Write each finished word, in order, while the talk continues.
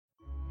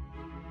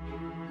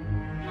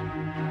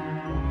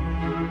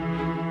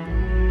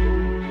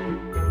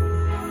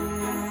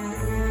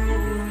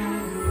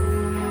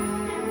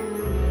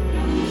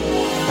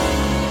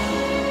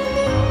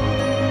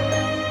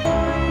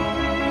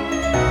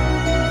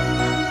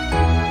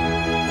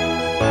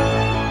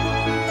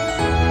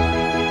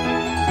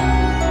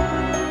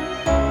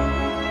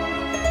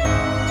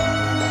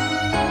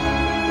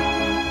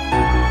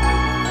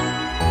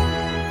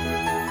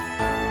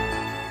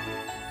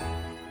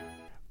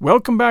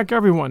Welcome back,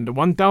 everyone, to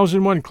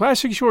 1001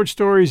 Classic Short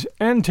Stories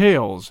and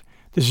Tales.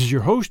 This is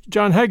your host,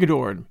 John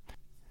Hagedorn.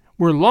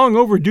 We're long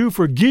overdue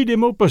for Guy de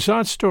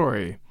Maupassant's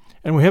story,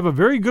 and we have a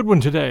very good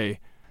one today,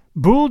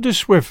 Boule de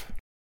Suif.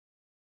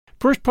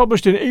 First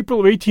published in April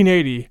of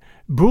 1880,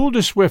 Boule de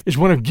Suif is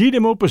one of Guy de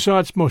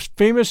Maupassant's most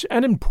famous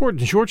and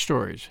important short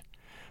stories.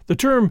 The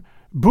term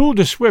Boule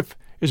de Suif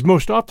is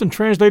most often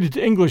translated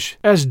to English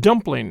as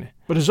dumpling,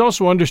 but is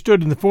also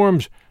understood in the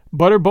forms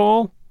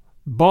butterball,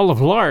 ball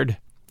of lard,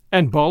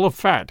 and ball of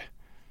fat.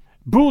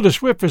 Boule de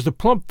Suif is the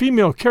plump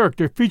female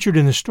character featured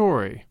in the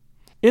story.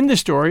 In the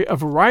story, a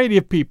variety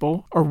of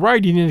people are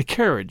riding in a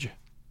carriage.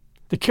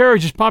 The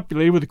carriage is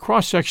populated with a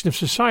cross-section of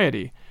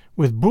society,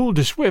 with Boule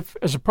de Suif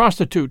as a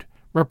prostitute,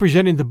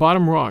 representing the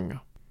bottom rung.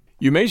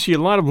 You may see a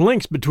lot of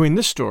links between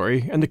this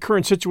story and the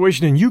current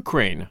situation in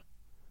Ukraine.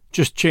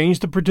 Just change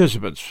the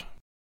participants.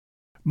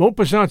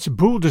 Maupassant's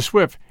Boule de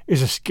Suif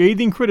is a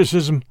scathing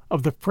criticism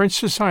of the French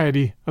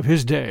society of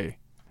his day.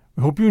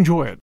 We hope you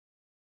enjoy it.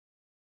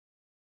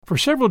 For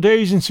several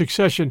days in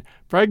succession,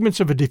 fragments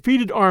of a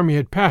defeated army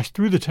had passed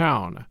through the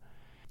town.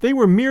 They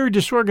were mere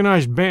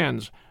disorganized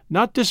bands,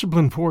 not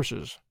disciplined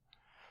forces.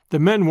 The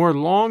men wore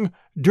long,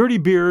 dirty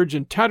beards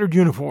and tattered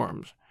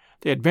uniforms.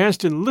 They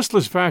advanced in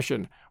listless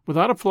fashion,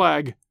 without a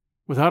flag,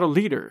 without a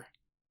leader.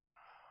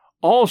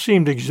 All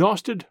seemed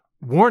exhausted,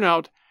 worn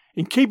out,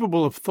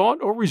 incapable of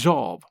thought or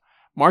resolve,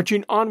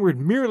 marching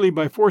onward merely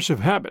by force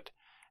of habit,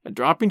 and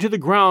dropping to the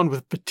ground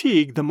with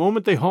fatigue the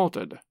moment they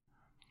halted.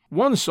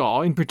 One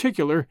saw, in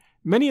particular,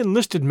 many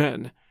enlisted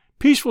men,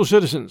 peaceful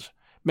citizens,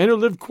 men who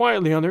lived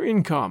quietly on their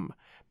income,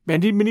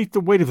 bending beneath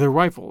the weight of their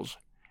rifles,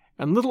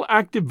 and little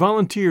active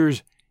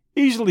volunteers,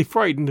 easily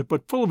frightened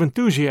but full of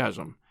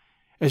enthusiasm,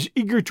 as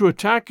eager to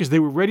attack as they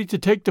were ready to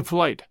take to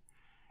flight.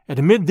 And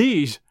amid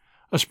these,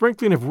 a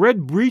sprinkling of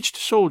red-breeched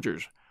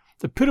soldiers,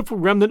 the pitiful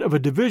remnant of a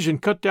division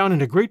cut down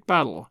in a great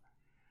battle.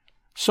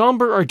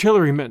 Sombre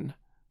artillerymen,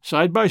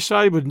 side by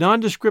side with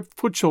nondescript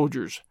foot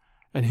soldiers,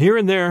 and here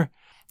and there,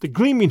 the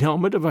gleaming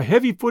helmet of a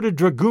heavy-footed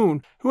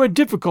dragoon who had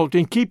difficulty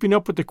in keeping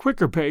up with the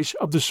quicker pace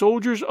of the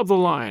soldiers of the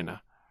line.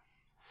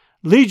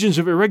 Legions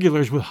of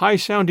irregulars with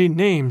high-sounding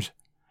names,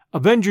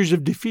 avengers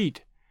of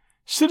defeat,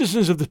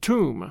 citizens of the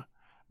tomb,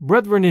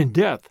 brethren in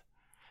death,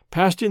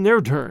 passed in their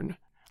turn,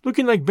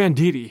 looking like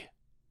banditti.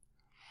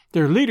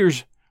 Their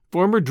leaders,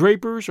 former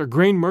drapers or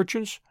grain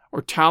merchants,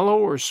 or tallow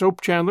or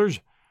soap chandlers,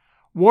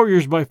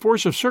 warriors by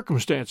force of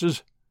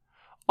circumstances,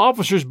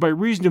 officers by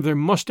reason of their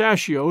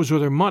mustachios or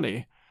their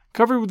money,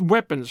 covered with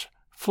weapons,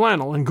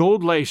 flannel, and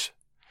gold lace,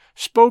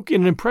 spoke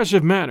in an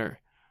impressive manner,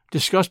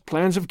 discussed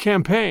plans of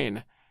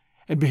campaign,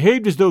 and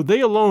behaved as though they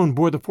alone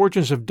bore the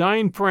fortunes of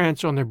dying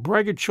France on their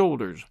braggart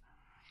shoulders,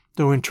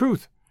 though in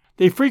truth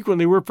they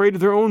frequently were afraid of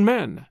their own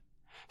men,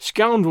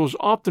 scoundrels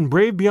often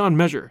brave beyond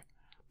measure,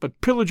 but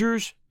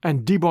pillagers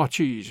and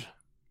debauchees.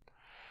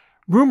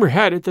 Rumor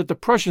had it that the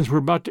Prussians were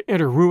about to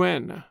enter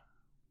Rouen.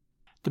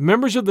 The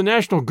members of the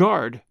National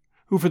Guard,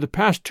 who for the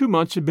past 2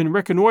 months had been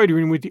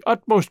reconnoitering with the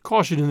utmost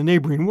caution in the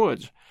neighboring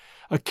woods,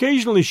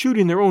 occasionally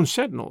shooting their own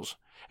sentinels,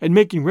 and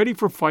making ready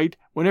for fight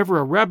whenever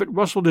a rabbit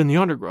rustled in the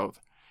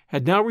undergrowth,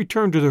 had now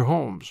returned to their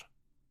homes.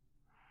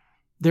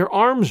 Their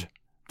arms,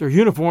 their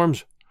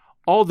uniforms,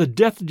 all the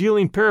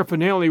death-dealing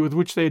paraphernalia with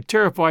which they had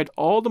terrified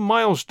all the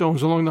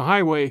milestones along the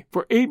highway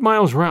for 8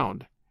 miles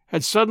round,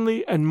 had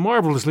suddenly and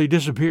marvelously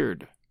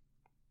disappeared.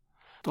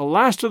 The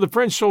last of the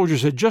French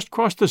soldiers had just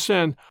crossed the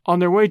Seine on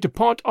their way to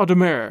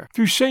Pont-Audemer,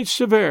 through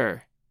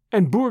Saint-Sever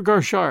and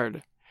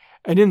Bourg-Gachard,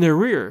 and in their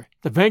rear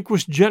the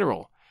vanquished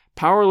general,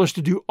 powerless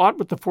to do aught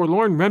with the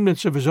forlorn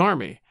remnants of his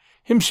army,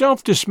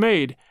 himself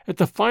dismayed at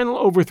the final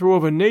overthrow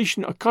of a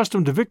nation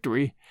accustomed to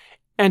victory,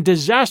 and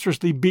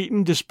disastrously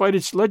beaten despite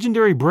its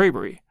legendary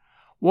bravery,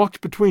 walked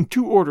between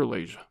 2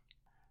 orderlies.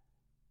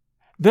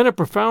 Then a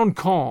profound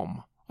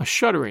calm, a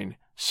shuddering,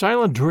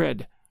 silent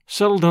dread,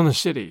 settled on the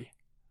city.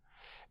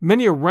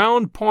 Many a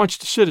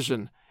round-paunched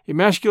citizen,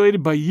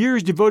 emasculated by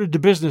years devoted to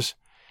business,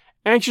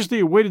 anxiously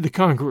awaited the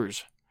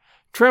conquerors,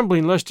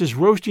 trembling lest his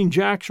roasting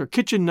jacks or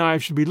kitchen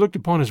knives should be looked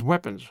upon as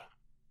weapons.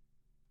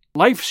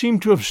 Life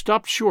seemed to have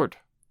stopped short.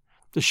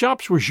 The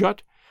shops were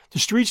shut, the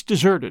streets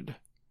deserted.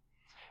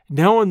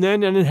 Now and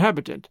then an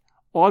inhabitant,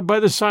 awed by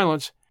the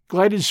silence,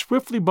 glided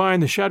swiftly by in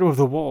the shadow of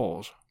the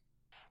walls.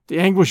 The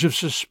anguish of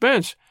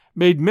suspense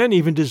made men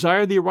even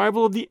desire the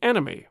arrival of the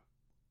enemy.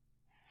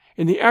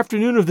 In the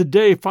afternoon of the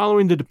day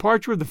following the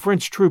departure of the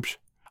French troops,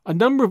 a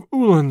number of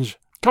Uhlans,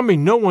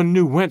 coming no one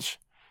knew whence,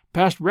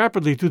 passed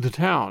rapidly through the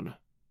town.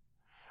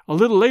 A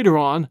little later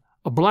on,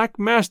 a black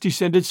mass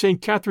descended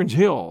St. Catherine's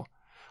Hill,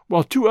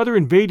 while 2 other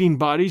invading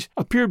bodies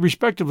appeared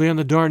respectively on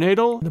the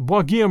Darnédel and the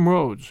Bois Guillaume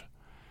roads.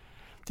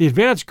 The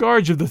advance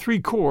guards of the 3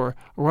 corps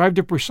arrived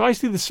at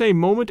precisely the same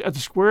moment at the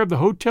square of the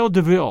Hôtel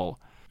de Ville,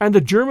 and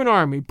the German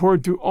army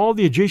poured through all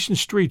the adjacent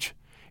streets,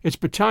 its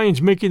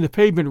battalions making the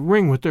pavement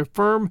ring with their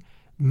firm,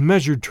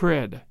 measured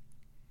tread.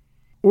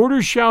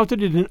 Orders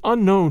shouted in an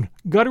unknown,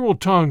 guttural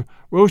tongue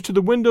rose to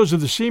the windows of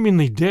the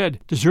seemingly dead,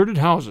 deserted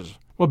houses,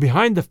 while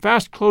behind the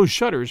fast-closed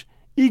shutters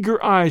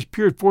Eager eyes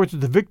peered forth at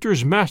the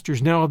victors'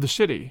 masters now of the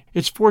city,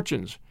 its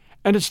fortunes,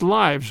 and its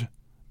lives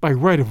by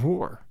right of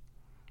war.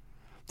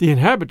 The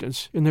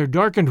inhabitants, in their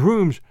darkened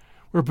rooms,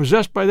 were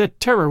possessed by that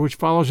terror which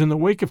follows in the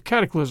wake of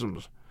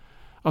cataclysms,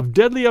 of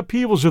deadly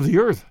upheavals of the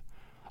earth,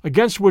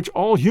 against which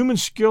all human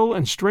skill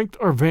and strength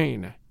are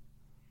vain.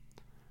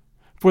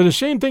 For the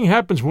same thing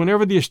happens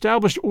whenever the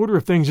established order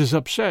of things is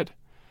upset,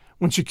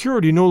 when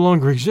security no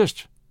longer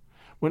exists,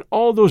 when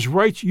all those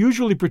rights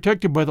usually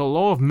protected by the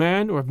law of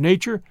man or of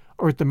nature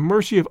are at the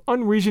mercy of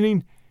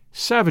unreasoning,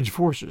 savage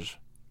forces.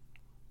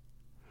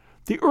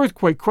 The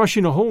earthquake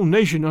crushing a whole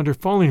nation under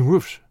falling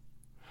roofs,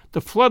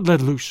 the flood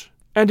let loose,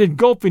 and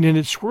engulfing in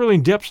its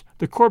swirling depths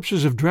the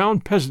corpses of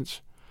drowned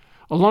peasants,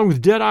 along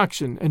with dead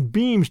oxen and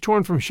beams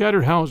torn from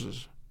shattered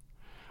houses,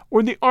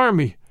 or the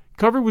army,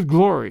 covered with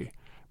glory,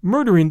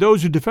 murdering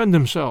those who defend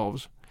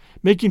themselves,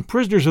 making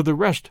prisoners of the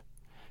rest,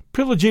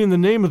 pillaging in the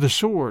name of the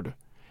sword,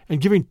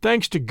 and giving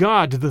thanks to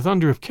God to the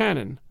thunder of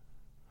cannon.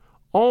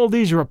 All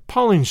these are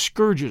appalling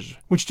scourges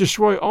which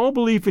destroy all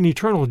belief in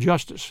eternal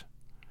justice,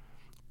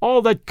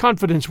 all that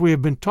confidence we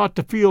have been taught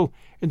to feel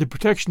in the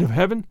protection of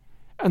heaven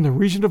and the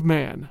reason of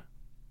man.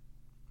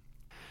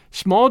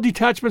 Small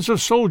detachments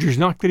of soldiers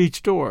knocked at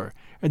each door,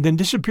 and then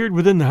disappeared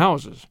within the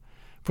houses,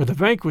 for the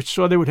vanquished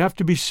saw they would have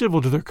to be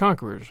civil to their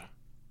conquerors.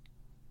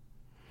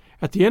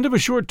 At the end of a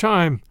short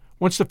time,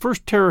 once the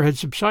first terror had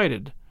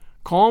subsided,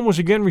 calm was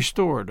again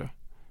restored.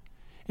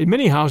 In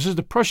many houses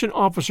the Prussian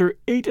officer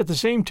ate at the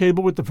same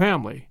table with the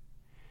family.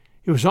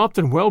 He was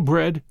often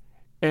well-bred,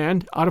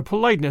 and, out of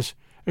politeness,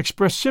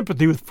 expressed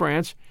sympathy with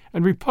France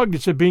and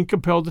repugnance at being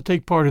compelled to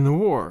take part in the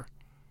war.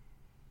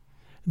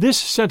 This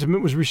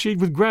sentiment was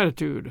received with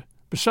gratitude.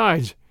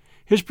 Besides,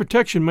 his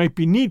protection might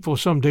be needful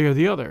some day or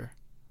the other.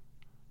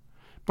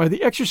 By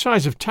the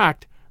exercise of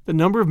tact, the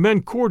number of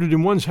men quartered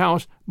in one's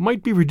house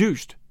might be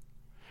reduced.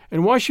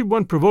 And why should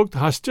one provoke the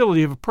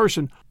hostility of a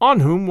person on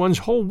whom one's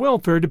whole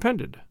welfare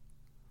depended?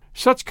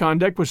 Such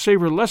conduct would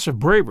savor less of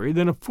bravery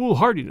than of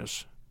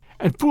foolhardiness.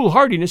 And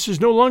foolhardiness is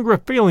no longer a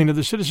failing of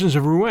the citizens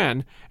of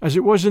Rouen, as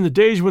it was in the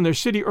days when their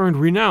city earned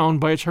renown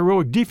by its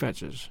heroic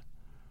defenses.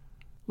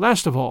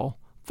 Last of all,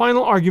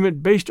 final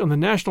argument based on the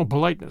national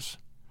politeness.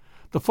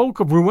 The folk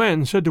of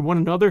Rouen said to one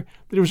another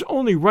that it was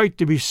only right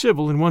to be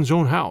civil in one's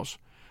own house,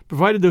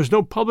 provided there was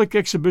no public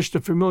exhibition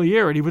of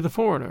familiarity with the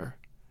foreigner.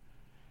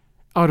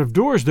 Out of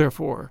doors,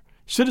 therefore,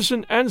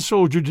 citizen and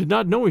soldier did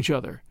not know each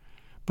other,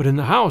 but in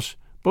the house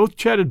both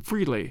chatted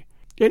freely,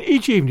 and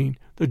each evening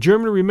the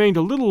German remained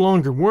a little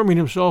longer warming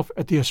himself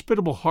at the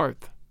hospitable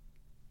hearth.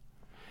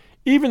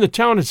 Even the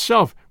town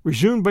itself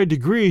resumed by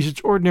degrees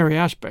its ordinary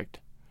aspect.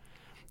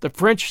 The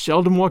French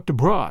seldom walked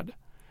abroad,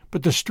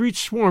 but the streets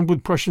swarmed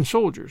with Prussian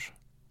soldiers.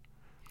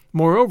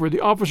 Moreover, the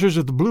officers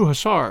of the Blue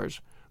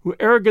Hussars, who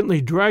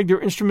arrogantly dragged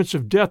their instruments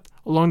of death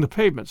along the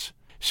pavements,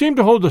 seemed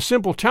to hold the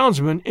simple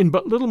townsmen in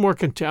but little more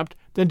contempt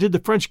than did the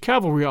French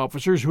cavalry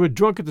officers who had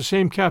drunk at the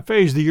same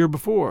cafes the year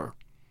before.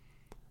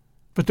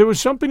 But there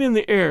was something in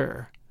the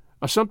air,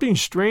 a something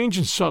strange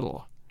and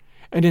subtle,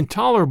 an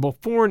intolerable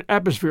foreign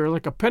atmosphere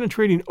like a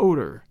penetrating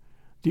odor,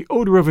 the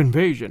odor of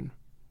invasion.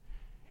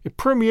 It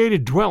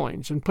permeated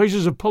dwellings and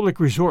places of public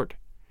resort,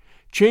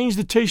 changed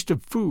the taste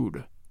of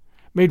food,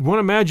 made one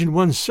imagine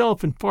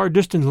oneself in far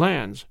distant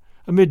lands,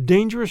 amid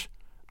dangerous,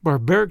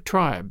 barbaric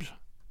tribes.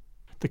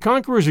 The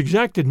conquerors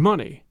exacted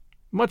money,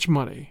 much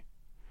money.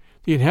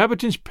 The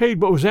inhabitants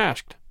paid what was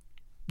asked.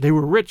 They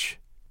were rich.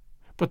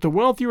 But the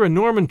wealthier a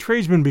Norman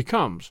tradesman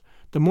becomes,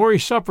 the more he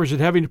suffers at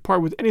having to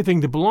part with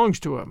anything that belongs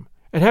to him,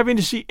 at having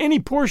to see any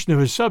portion of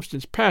his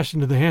substance pass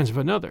into the hands of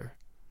another.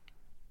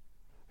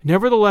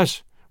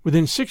 Nevertheless,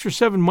 within 6 or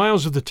 7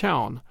 miles of the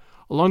town,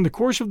 along the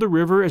course of the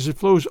river as it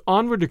flows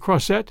onward to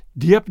Crozet,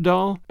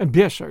 Dieppedalle, and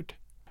Biessert,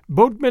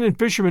 boatmen and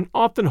fishermen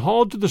often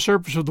hauled to the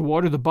surface of the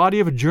water the body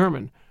of a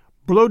German,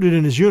 bloated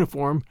in his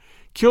uniform,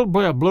 killed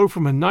by a blow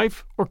from a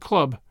knife or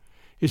club,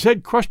 his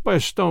head crushed by a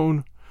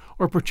stone,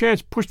 or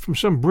perchance pushed from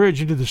some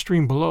bridge into the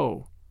stream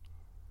below.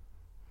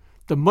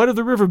 The mud of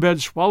the riverbed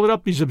swallowed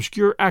up these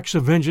obscure acts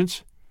of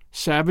vengeance,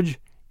 savage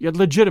yet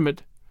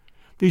legitimate,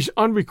 these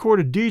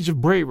unrecorded deeds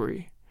of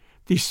bravery,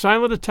 these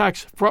silent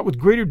attacks fraught with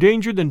greater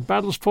danger than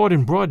battles fought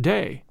in broad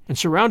day, and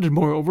surrounded,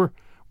 moreover,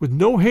 with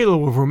no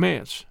halo of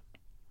romance.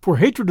 For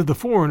hatred of the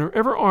foreigner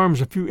ever arms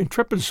a few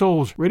intrepid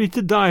souls ready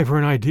to die for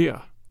an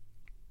idea.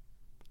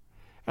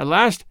 At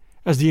last,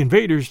 as the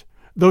invaders,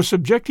 though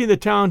subjecting the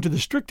town to the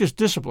strictest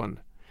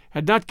discipline,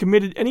 had not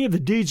committed any of the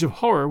deeds of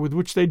horror with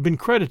which they had been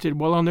credited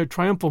while on their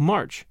triumphal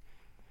march,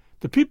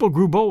 the people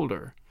grew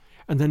bolder,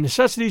 and the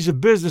necessities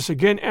of business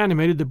again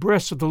animated the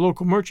breasts of the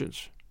local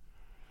merchants.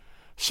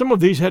 Some of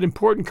these had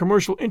important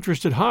commercial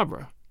interests at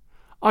Havre,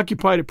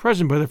 occupied at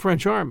present by the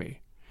French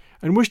army,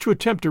 and wished to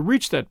attempt to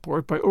reach that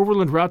port by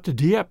overland route to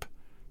Dieppe,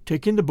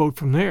 taking the boat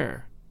from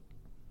there.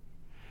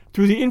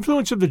 Through the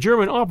influence of the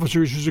German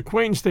officers whose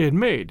acquaintance they had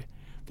made,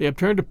 they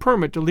obtained a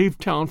permit to leave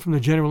town from the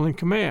general in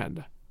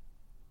command.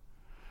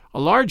 A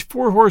large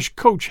 4-horse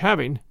coach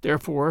having,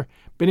 therefore,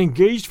 been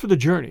engaged for the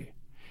journey,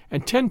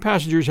 and 10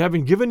 passengers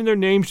having given in their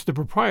names to the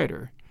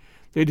proprietor,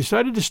 they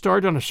decided to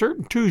start on a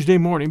certain Tuesday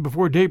morning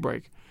before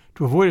daybreak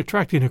to avoid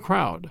attracting a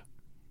crowd.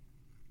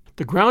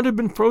 The ground had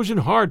been frozen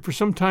hard for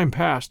some time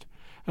past,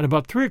 and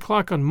about 3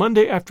 o'clock on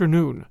Monday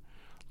afternoon,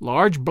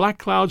 large black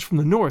clouds from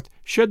the north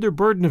shed their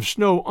burden of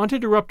snow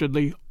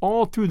uninterruptedly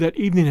all through that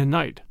evening and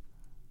night.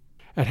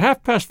 At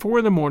 4:30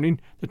 in the morning,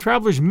 the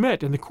travelers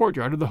met in the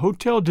courtyard of the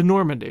Hotel de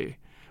Normandie,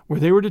 where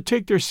they were to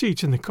take their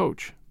seats in the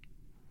coach.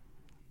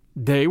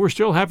 They were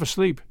still half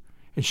asleep,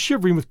 and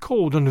shivering with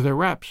cold under their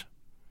wraps.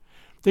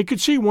 They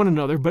could see one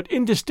another but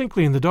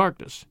indistinctly in the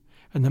darkness,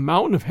 and the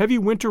mountain of heavy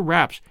winter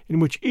wraps in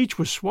which each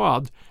was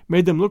swathed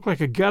made them look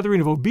like a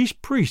gathering of obese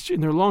priests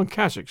in their long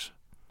cassocks.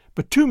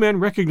 But 2 men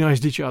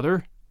recognized each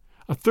other,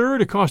 a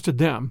third accosted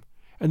them,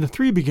 and the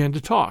 3 began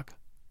to talk.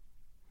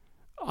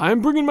 "I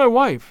am bringing my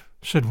wife,"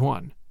 said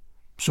one.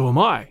 "So am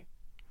I."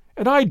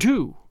 "And I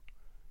too."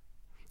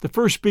 The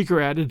first speaker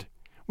added,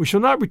 "We shall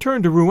not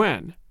return to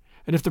Rouen,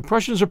 and if the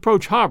Prussians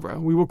approach Havre,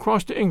 we will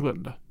cross to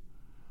England."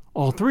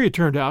 All 3, it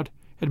turned out,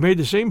 had made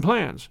the same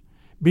plans,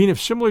 being of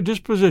similar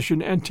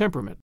disposition and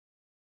temperament.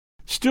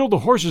 Still the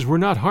horses were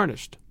not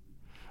harnessed.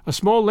 A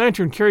small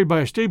lantern carried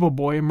by a stable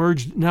boy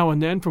emerged now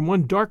and then from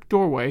one dark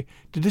doorway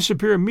to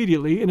disappear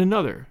immediately in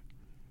another.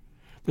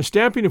 The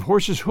stamping of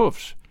horses'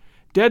 hoofs,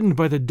 deadened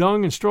by the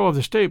dung and straw of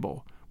the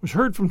stable, was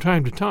heard from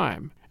time to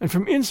time, and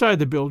from inside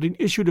the building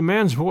issued a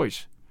man's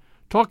voice,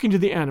 talking to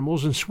the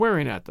animals and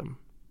swearing at them.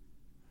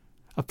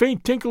 A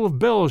faint tinkle of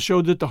bells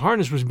showed that the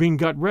harness was being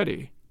got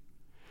ready.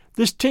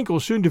 This tinkle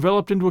soon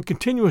developed into a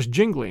continuous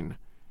jingling,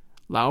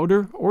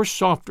 louder or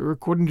softer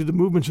according to the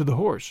movements of the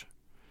horse,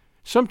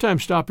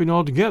 sometimes stopping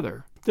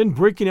altogether, then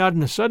breaking out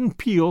in a sudden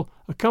peal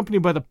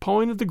accompanied by the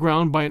pawing of the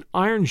ground by an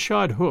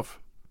iron-shod hoof.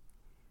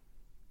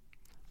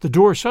 The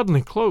door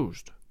suddenly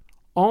closed.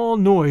 All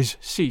noise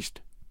ceased.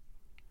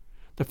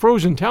 The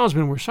frozen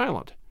townsmen were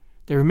silent.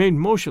 They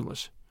remained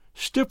motionless,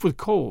 stiff with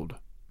cold.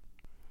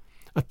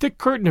 A thick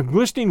curtain of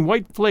glistening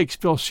white flakes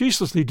fell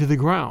ceaselessly to the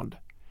ground.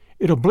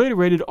 It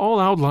obliterated all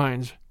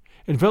outlines,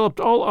 enveloped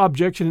all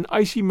objects in an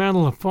icy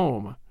mantle of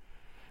foam.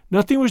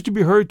 Nothing was to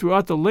be heard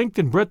throughout the length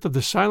and breadth of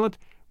the silent,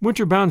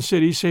 winter-bound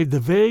city save the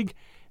vague,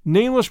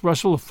 nameless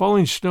rustle of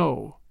falling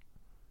snow.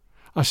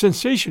 A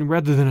sensation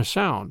rather than a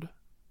sound.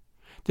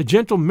 The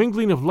gentle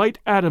mingling of light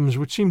atoms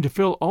which seemed to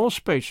fill all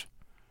space,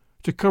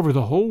 to cover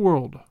the whole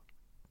world.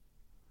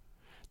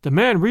 The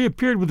man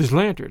reappeared with his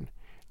lantern,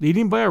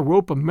 leading by a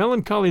rope a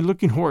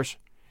melancholy-looking horse,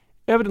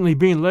 evidently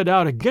being led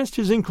out against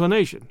his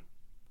inclination.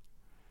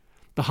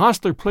 The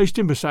hostler placed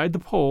him beside the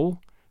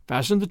pole,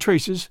 fastened the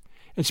traces,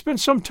 and spent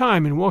some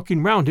time in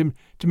walking round him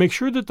to make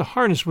sure that the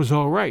harness was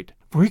all right,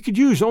 for he could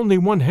use only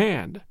one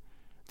hand,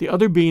 the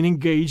other being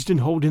engaged in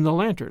holding the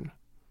lantern.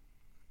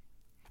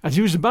 As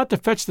he was about to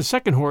fetch the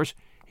second horse,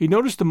 he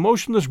noticed a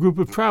motionless group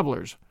of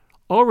travelers,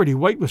 already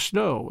white with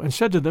snow, and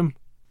said to them,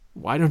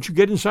 "Why don't you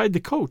get inside the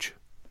coach?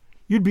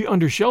 You'd be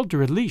under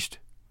shelter at least."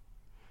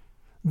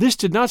 This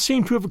did not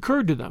seem to have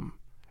occurred to them,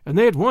 and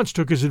they at once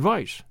took his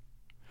advice.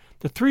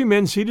 The 3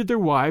 men seated their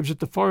wives at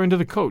the far end of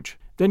the coach,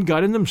 then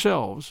got in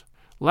themselves.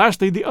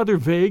 Lastly, the other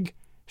vague,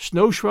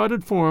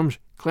 snow-shrouded forms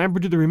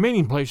clambered to the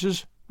remaining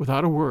places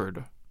without a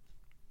word.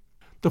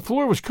 The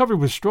floor was covered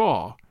with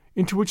straw,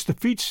 into which the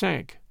feet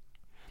sank.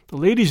 The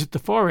ladies at the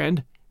far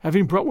end,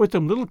 having brought with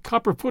them little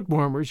copper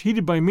foot-warmers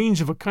heated by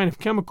means of a kind of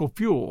chemical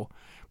fuel,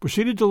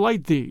 proceeded to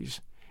light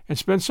these, and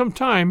spent some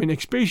time in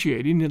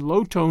expatiating in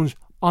low tones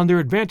on their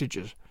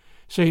advantages,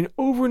 saying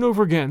over and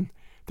over again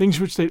things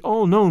which they'd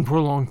all known for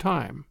a long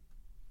time.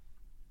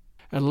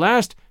 At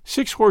last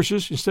 6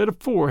 horses instead of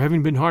 4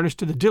 having been harnessed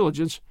to the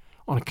diligence,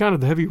 on account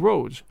of the heavy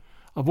roads,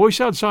 a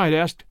voice outside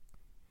asked,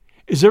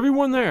 "Is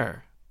everyone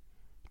there?"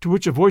 To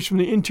which a voice from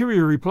the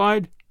interior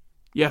replied,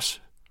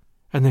 "Yes,"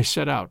 and they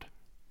set out.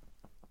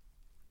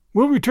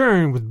 We'll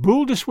return with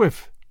Boule de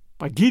Suif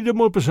by Guy de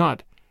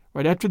Maupassant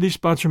right after these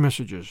sponsor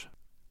messages.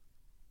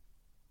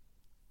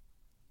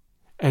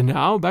 And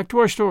now, back to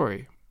our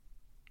story.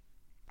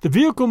 The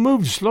vehicle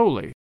moved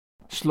slowly.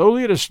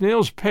 Slowly at a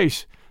snail's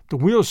pace, the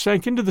wheels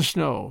sank into the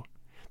snow.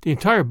 The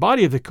entire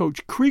body of the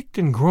coach creaked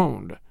and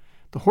groaned.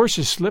 The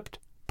horses slipped,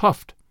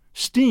 puffed,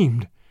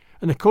 steamed,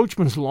 and the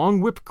coachman's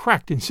long whip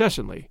cracked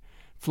incessantly,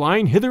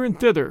 flying hither and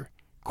thither,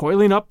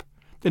 coiling up,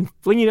 then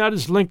flinging out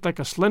its length like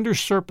a slender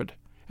serpent,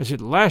 as it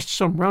lashed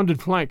some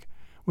rounded flank,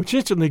 which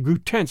instantly grew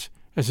tense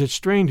as it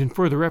strained in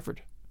further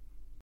effort.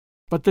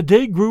 But the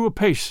day grew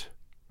apace.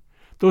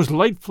 Those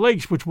light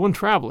flakes which one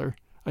traveler,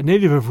 a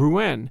native of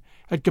Rouen,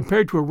 had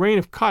compared to a rain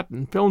of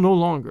cotton fell no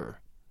longer.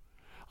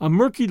 A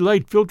murky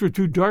light filtered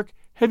through dark,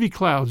 heavy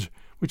clouds,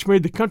 which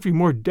made the country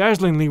more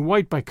dazzlingly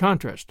white by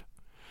contrast,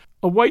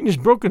 a whiteness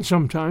broken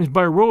sometimes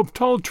by a row of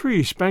tall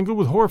trees spangled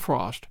with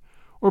hoarfrost,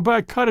 or by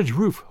a cottage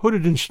roof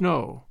hooded in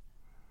snow.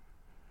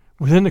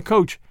 Within the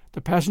coach,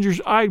 the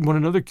passengers eyed one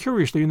another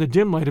curiously in the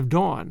dim light of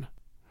dawn.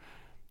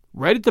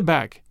 Right at the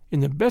back,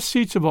 in the best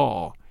seats of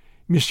all,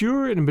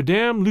 Monsieur and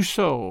Madame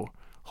Loiseau,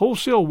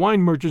 wholesale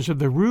wine merchants of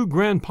the Rue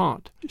Grand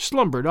Pont,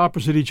 slumbered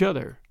opposite each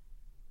other.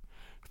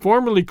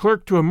 Formerly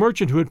clerk to a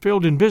merchant who had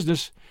failed in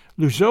business,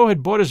 Loiseau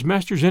had bought his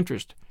master's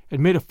interest,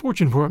 and made a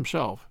fortune for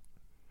himself.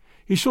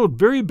 He sold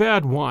very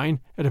bad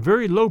wine at a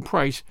very low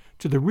price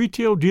to the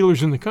retail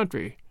dealers in the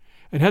country,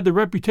 and had the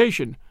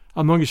reputation,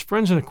 among his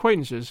friends and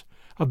acquaintances,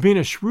 of being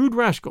a shrewd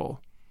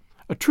rascal,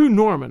 a true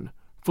Norman,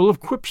 full of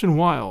quips and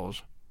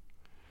wiles.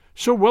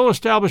 So well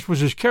established was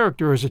his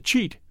character as a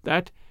cheat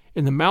that,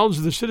 in the mouths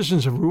of the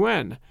citizens of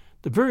Rouen,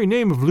 the very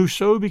name of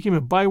Lousseux became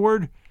a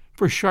byword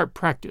for sharp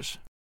practice.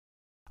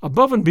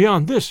 Above and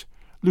beyond this,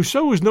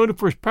 Lousseux was noted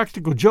for his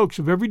practical jokes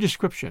of every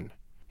description,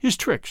 his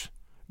tricks,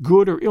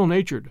 good or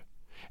ill-natured,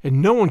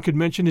 and no one could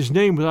mention his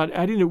name without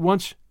adding at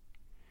once,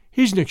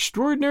 "He's an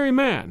extraordinary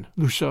man,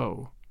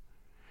 Lousseux."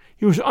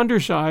 He was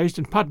undersized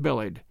and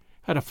pot-bellied,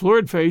 had a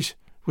florid face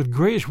with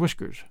grayish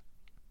whiskers.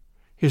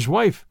 His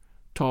wife,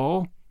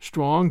 tall,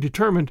 strong,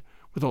 determined,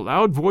 with a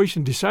loud voice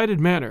and decided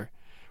manner,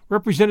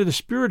 represented the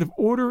spirit of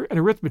order and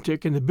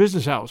arithmetic in the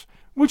business house,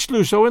 which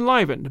Lousseux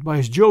enlivened by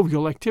his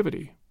jovial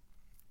activity.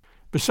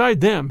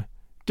 Beside them,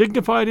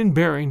 dignified in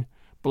bearing,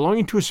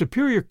 belonging to a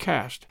superior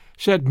caste,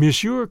 sat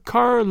Monsieur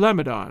Carre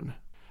Lamadon,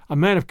 a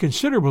man of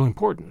considerable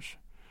importance,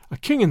 a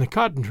king in the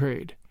cotton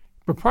trade,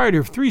 proprietor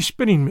of 3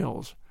 spinning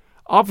mills,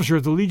 officer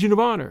of the Legion of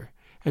Honor,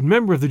 and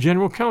member of the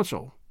General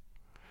Council.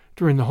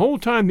 During the whole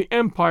time the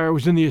empire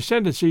was in the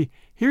ascendancy,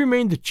 he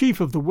remained the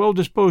chief of the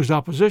well-disposed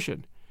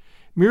opposition,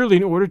 merely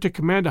in order to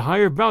command a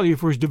higher value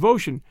for his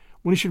devotion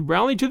when he should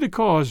rally to the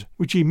cause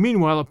which he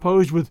meanwhile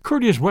opposed with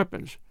courteous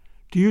weapons,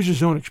 to use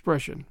his own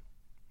expression.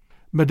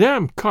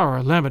 Madame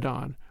Carre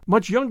Lamadon,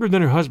 much younger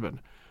than her husband,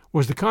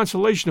 was the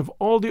consolation of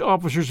all the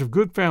officers of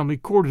good family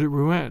quartered at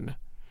Rouen.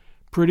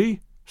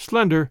 Pretty,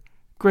 slender,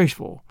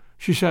 graceful,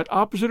 she sat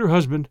opposite her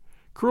husband,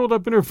 curled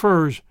up in her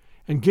furs,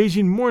 and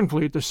gazing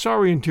mournfully at the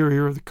sorry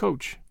interior of the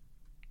coach.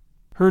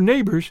 Her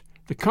neighbors,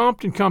 the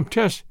Comte and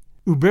Comtesse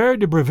Hubert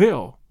de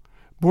Breville,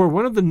 bore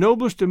one of the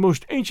noblest and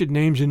most ancient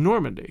names in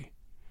Normandy.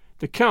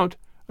 The Count,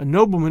 a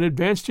nobleman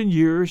advanced in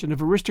years and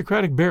of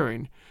aristocratic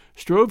bearing,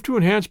 strove to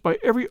enhance by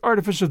every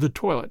artifice of the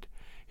toilet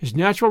his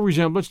natural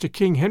resemblance to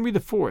King Henry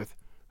IV,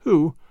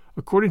 who,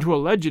 according to a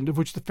legend of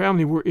which the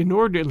family were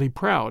inordinately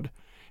proud,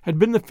 had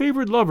been the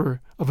favored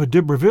lover of a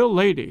de Breville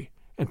lady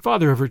and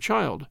father of her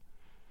child,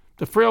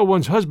 the frail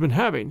one's husband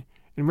having,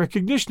 in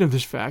recognition of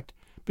this fact,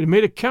 been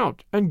made a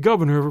count and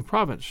governor of a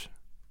province.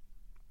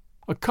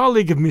 A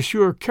colleague of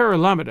Monsieur Carre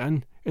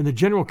Lamadon and the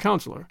General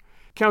Councillor,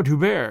 Count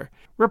Hubert,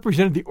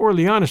 represented the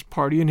Orleanist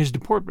party in his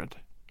deportment.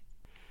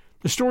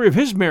 The story of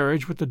his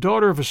marriage with the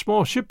daughter of a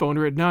small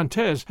shipowner at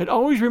Nantes had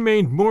always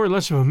remained more or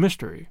less of a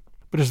mystery,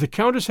 but as the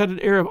Countess had an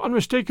air of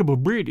unmistakable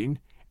breeding,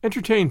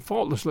 entertained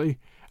faultlessly,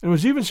 and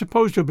was even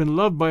supposed to have been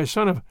loved by a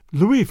son of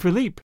Louis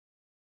Philippe,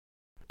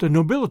 the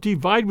nobility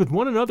vied with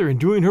one another in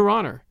doing her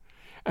honor,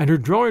 and her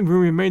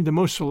drawing-room remained the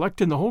most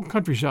select in the whole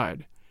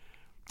countryside,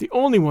 the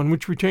only one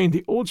which retained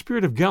the old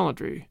spirit of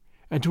gallantry,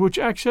 and to which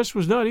access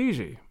was not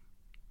easy.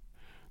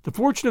 The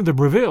fortune of the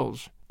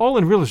Brevilles, all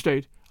in real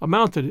estate,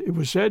 amounted, it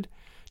was said,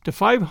 to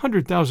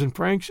 500,000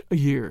 francs a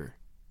year.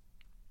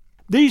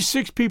 These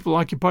 6 people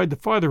occupied the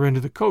farther end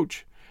of the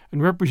coach,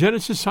 and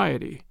represented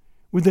society,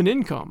 with an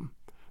income,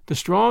 the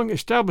strong,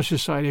 established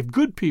society of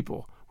good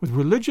people with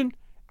religion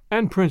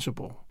and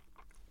principle.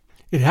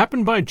 It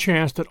happened by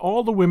chance that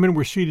all the women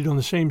were seated on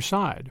the same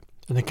side,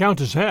 and the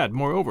Countess had,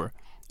 moreover,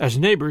 as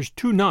neighbors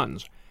 2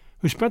 nuns,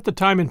 who spent the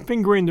time in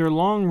fingering their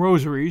long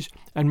rosaries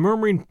and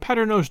murmuring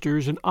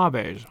paternosters and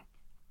aves.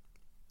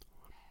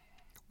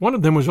 One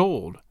of them was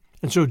old,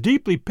 and so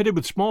deeply pitted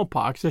with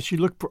smallpox that she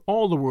looked for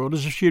all the world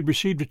as if she had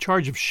received a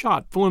charge of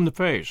shot full in the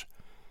face.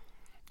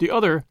 The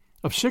other,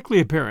 of sickly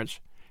appearance,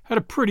 had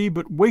a pretty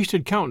but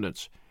wasted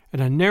countenance,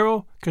 and a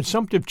narrow,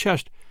 consumptive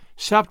chest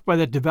sapped by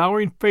that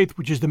devouring faith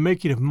which is the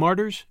making of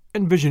martyrs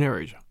and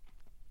visionaries.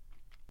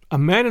 A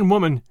man and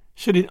woman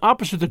sitting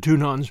opposite the 2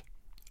 nuns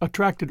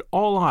attracted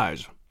all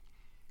eyes.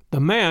 The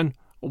man,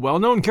 a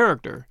well-known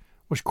character,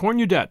 was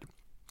Cornudet,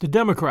 the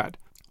Democrat,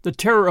 the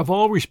terror of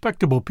all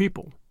respectable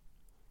people.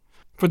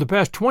 For the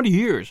past 20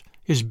 years,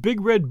 his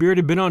big red beard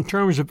had been on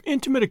terms of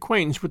intimate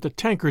acquaintance with the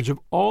tankards of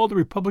all the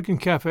Republican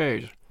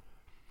cafes.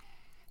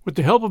 With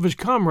the help of his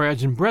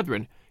comrades and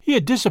brethren, he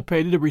had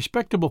dissipated a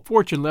respectable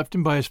fortune left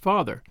him by his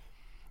father,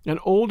 an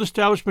old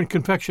establishment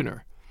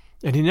confectioner,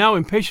 and he now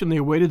impatiently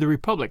awaited the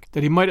Republic,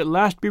 that he might at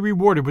last be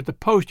rewarded with the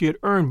post he had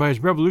earned by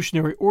his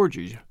revolutionary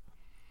orgies.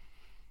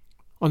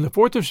 On the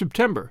 4th of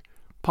September,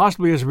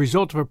 possibly as a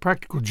result of a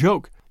practical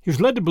joke, he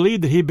was led to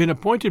believe that he had been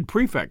appointed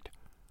prefect,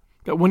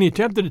 that when he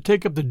attempted to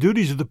take up the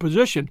duties of the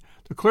position,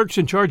 the clerks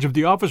in charge of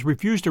the office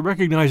refused to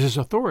recognize his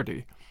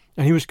authority,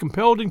 and he was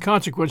compelled in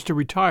consequence to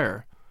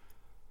retire.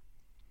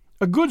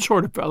 A good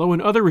sort of fellow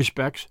in other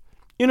respects,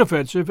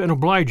 inoffensive and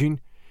obliging,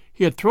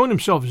 he had thrown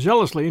himself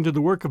zealously into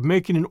the work of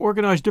making an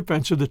organized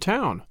defense of the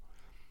town.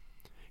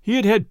 He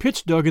had had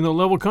pits dug in the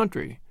level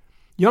country,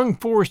 young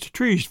forest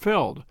trees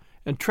felled,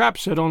 and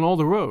traps set on all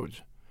the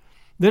roads.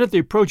 Then at the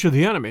approach of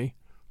the enemy,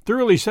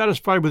 thoroughly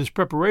satisfied with his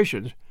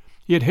preparations,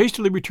 he had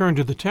hastily returned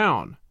to the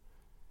town.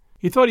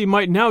 He thought he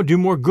might now do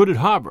more good at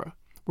Havre,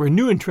 where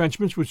new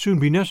entrenchments would soon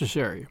be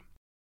necessary.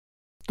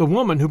 The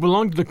woman, who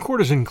belonged to the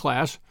courtesan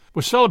class,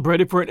 was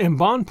celebrated for an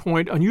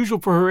embonpoint unusual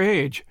for her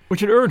age,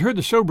 which had earned her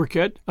the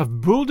sobriquet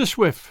of Boule de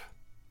Suif,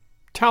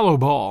 tallow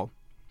ball.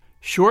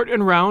 Short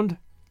and round,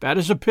 fat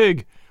as a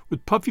pig,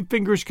 with puffy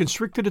fingers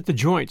constricted at the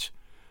joints,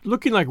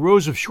 looking like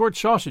rows of short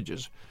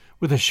sausages,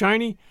 with a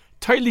shiny,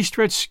 tightly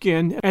stretched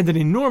skin and an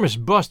enormous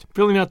bust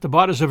filling out the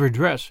bodice of her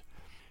dress.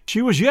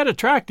 She was yet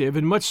attractive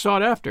and much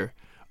sought after,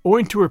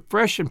 owing to her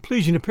fresh and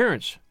pleasing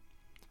appearance.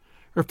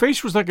 Her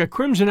face was like a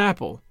crimson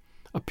apple,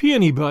 a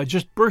peony bud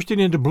just bursting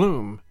into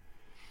bloom.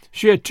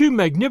 She had 2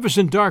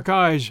 magnificent dark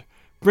eyes,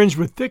 fringed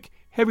with thick,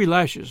 heavy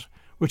lashes,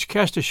 which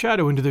cast a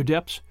shadow into their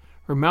depths.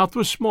 Her mouth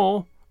was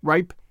small,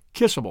 ripe,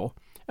 kissable,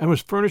 and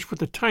was furnished with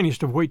the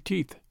tiniest of white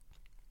teeth.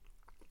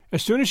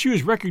 As soon as she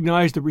was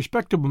recognized, the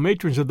respectable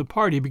matrons of the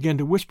party began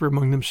to whisper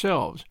among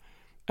themselves,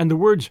 and the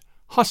words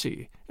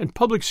hussy and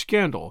public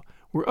scandal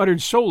were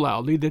uttered so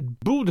loudly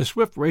that Boule de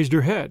Suif raised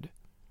her head.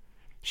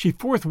 She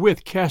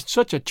forthwith cast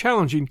such a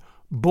challenging,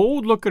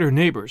 bold look at her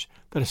neighbors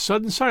that a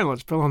sudden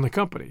silence fell on the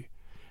company,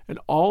 and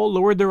all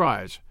lowered their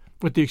eyes,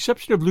 with the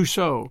exception of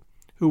Loussot,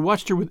 who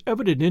watched her with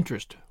evident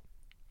interest.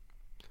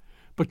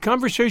 But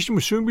conversation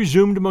was soon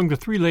resumed among the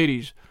 3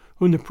 ladies,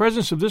 whom the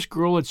presence of this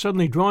girl had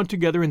suddenly drawn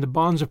together in the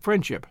bonds of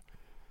friendship,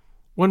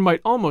 one might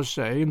almost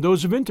say in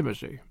those of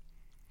intimacy.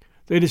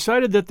 They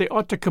decided that they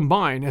ought to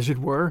combine, as it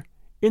were,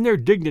 in their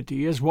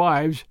dignity as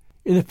wives,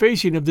 in the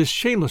facing of this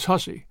shameless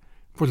hussy,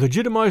 for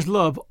legitimized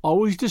love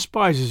always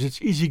despises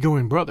its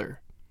easy-going brother.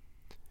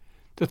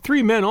 The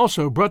 3 men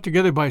also, brought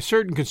together by a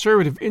certain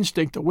conservative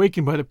instinct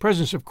awakened by the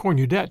presence of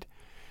Cornudet,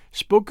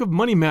 spoke of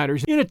money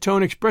matters in a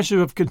tone expressive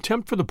of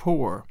contempt for the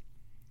poor.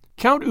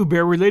 Count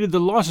Hubert related the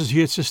losses he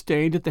had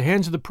sustained at the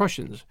hands of the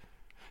Prussians,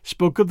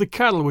 spoke of the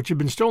cattle which had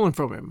been stolen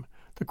from him,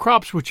 the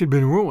crops which had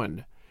been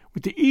ruined,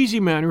 with the easy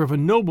manner of a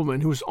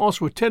nobleman who was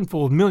also a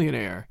tenfold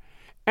millionaire,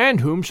 and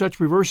whom such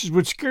reverses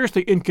would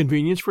scarcely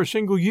inconvenience for a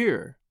single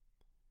year.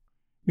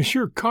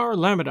 Monsieur Carl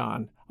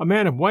Lamadon, a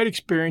man of wide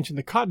experience in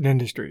the cotton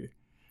industry,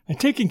 had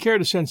taken care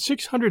to send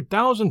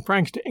 600,000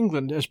 francs to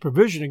England as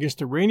provision against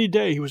the rainy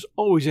day he was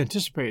always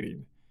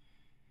anticipating.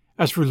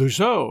 As for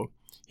Loussot,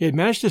 he had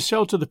managed to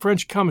sell to the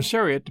French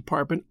Commissariat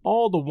Department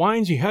all the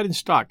wines he had in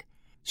stock,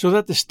 so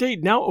that the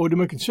state now owed him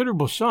a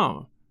considerable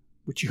sum,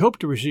 which he hoped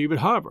to receive at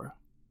Havre.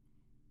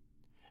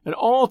 And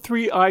all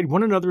 3 eyed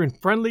one another in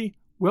friendly,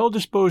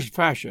 well-disposed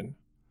fashion.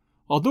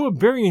 Although of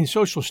varying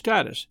social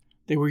status,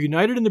 they were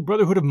united in the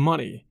brotherhood of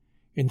money,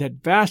 in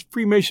that vast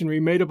Freemasonry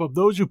made up of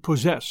those who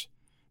possess,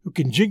 who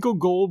can jingle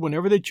gold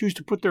whenever they choose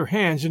to put their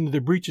hands into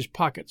their breeches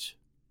pockets.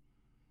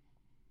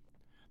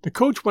 The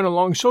coach went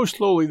along so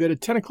slowly that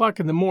at 10 o'clock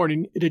in the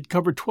morning it had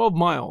covered 12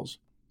 miles.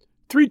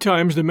 3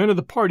 times the men of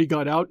the party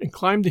got out and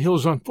climbed the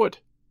hills on foot.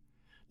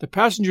 The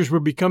passengers were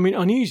becoming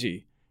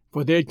uneasy,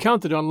 for they had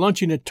counted on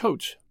lunching at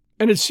Totes,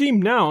 and it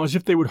seemed now as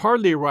if they would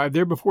hardly arrive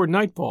there before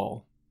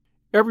nightfall.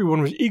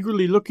 Everyone was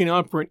eagerly looking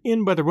out for an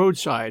inn by the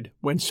roadside,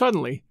 when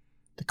suddenly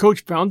the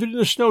coach foundered in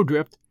a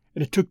snowdrift,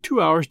 and it took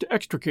 2 hours to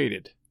extricate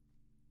it.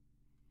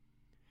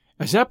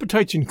 As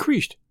appetites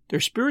increased, their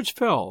spirits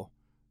fell.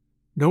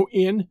 No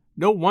inn,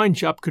 no wine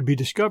shop could be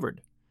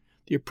discovered,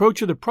 the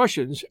approach of the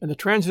Prussians and the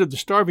transit of the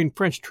starving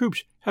French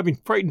troops having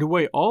frightened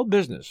away all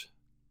business.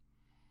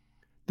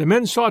 The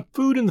men sought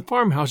food in the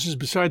farmhouses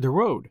beside the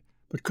road,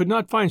 but could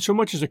not find so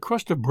much as a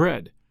crust of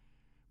bread,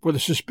 for the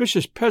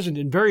suspicious peasant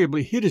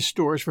invariably hid his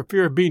stores for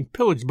fear of being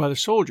pillaged by the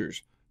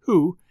soldiers,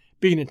 who,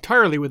 being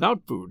entirely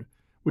without food,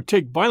 would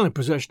take violent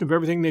possession of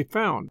everything they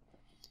found.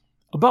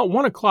 About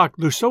 1 o'clock,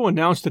 Loussot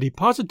announced that he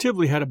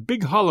positively had a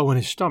big hollow in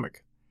his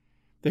stomach.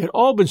 They had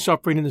all been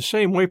suffering in the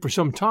same way for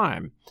some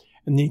time,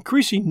 and the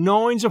increasing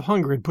gnawings of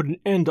hunger had put an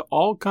end to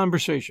all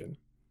conversation.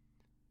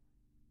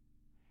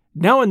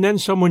 Now and then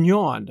someone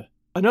yawned.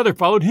 Another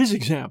followed his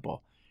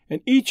example,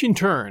 and each in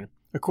turn,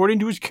 according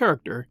to his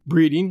character,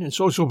 breeding, and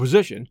social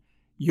position,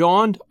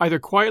 yawned either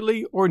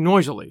quietly or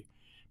noisily,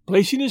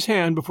 placing his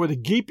hand before the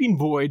gaping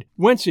void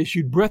whence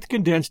issued breath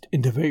condensed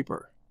into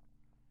vapor.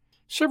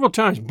 Several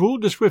times Boule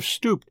de Suif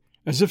stooped,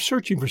 as if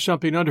searching for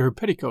something under her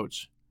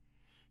petticoats.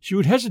 She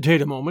would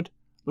hesitate a moment,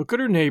 look at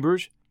her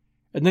neighbors,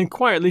 and then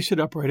quietly sit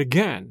upright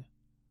again.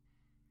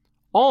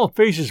 All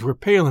faces were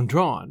pale and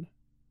drawn.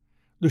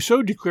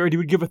 Loussot declared he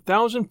would give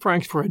 1,000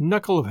 francs for a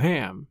knuckle of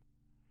ham.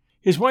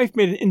 His wife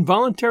made an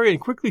involuntary and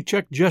quickly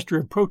checked gesture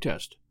of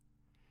protest.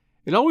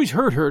 It always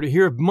hurt her to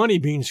hear of money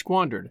being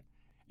squandered,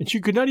 and she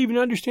could not even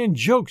understand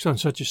jokes on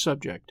such a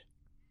subject.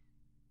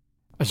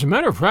 "As a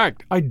matter of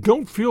fact, I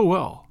don't feel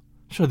well,"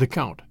 said the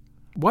Count.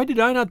 "Why did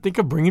I not think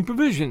of bringing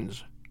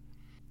provisions?"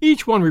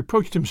 Each one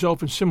reproached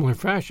himself in similar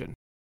fashion.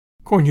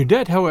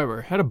 Cornudet,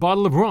 however, had a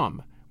bottle of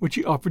rum, which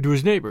he offered to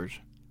his neighbors.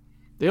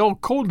 They all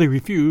coldly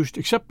refused,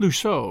 except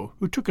Loussot,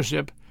 who took a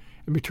sip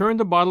and returned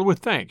the bottle with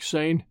thanks,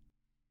 saying,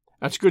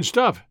 "That's good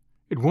stuff.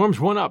 It warms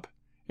one up,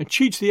 and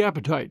cheats the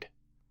appetite."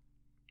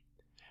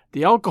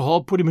 The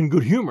alcohol put him in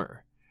good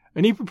humor,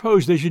 and he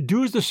proposed they should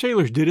do as the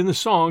sailors did in the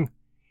song,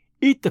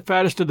 "Eat the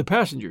fattest of the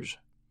passengers."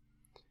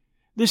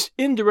 This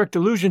indirect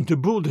allusion to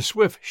Boule de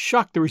Suif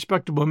shocked the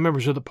respectable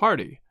members of the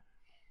party.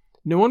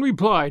 No one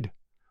replied,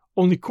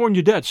 only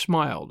Cornudette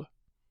smiled.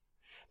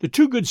 The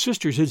two good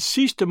sisters had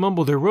ceased to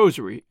mumble their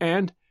rosary,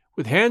 and,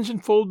 with hands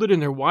enfolded in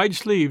their wide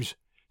sleeves,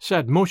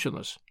 sat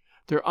motionless,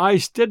 their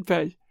eyes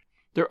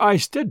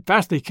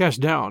steadfastly cast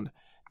down,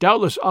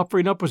 doubtless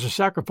offering up as a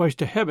sacrifice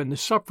to heaven the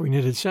suffering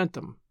it had sent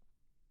them.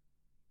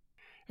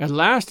 At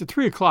last, at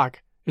 3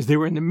 o'clock, as they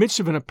were in the midst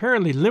of an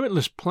apparently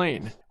limitless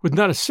plain, with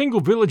not a single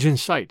village in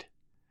sight,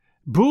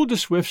 Boule de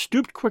Suif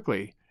stooped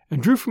quickly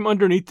and drew from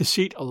underneath the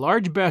seat a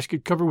large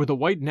basket covered with a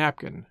white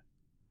napkin.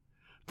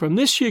 From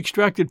this she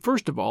extracted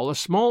first of all a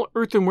small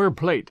earthenware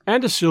plate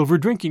and a silver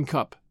drinking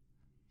cup.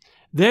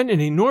 Then an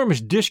enormous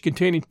dish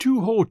containing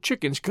 2 whole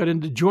chickens cut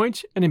into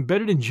joints and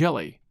embedded in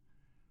jelly.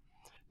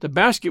 The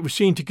basket was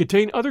seen to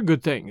contain other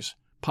good things,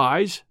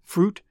 pies,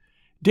 fruit,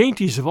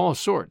 dainties of all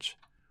sorts,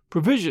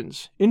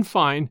 provisions, in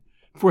fine,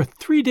 for a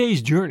 3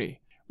 days'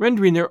 journey,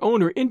 rendering their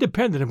owner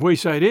independent of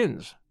wayside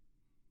inns.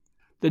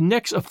 The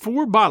necks of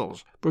 4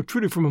 bottles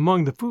protruded from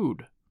among the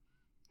food.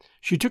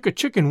 She took a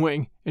chicken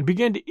wing and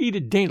began to eat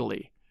it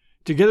daintily,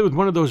 together with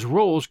one of those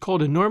rolls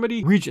called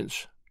enormity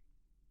regents.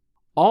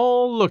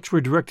 All looks were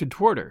directed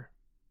toward her.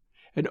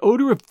 An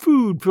odor of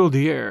food filled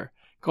the air,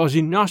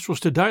 causing nostrils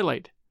to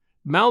dilate,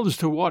 mouths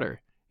to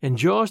water, and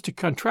jaws to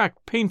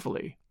contract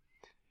painfully.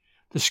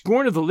 The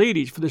scorn of the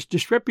ladies for this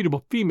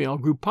disreputable female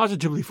grew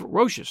positively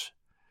ferocious.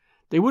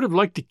 They would have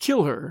liked to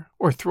kill her,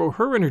 or throw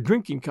her and her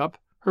drinking cup,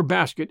 her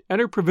basket, and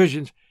her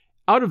provisions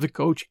out of the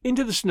coach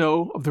into the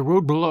snow of the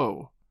road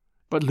below.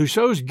 But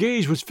Lussault's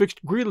gaze was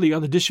fixed greedily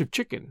on the dish of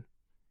chicken.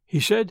 He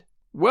said,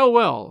 "Well,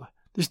 well,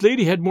 this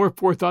lady had more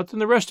forethought than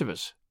the rest of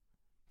us.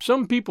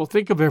 Some people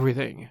think of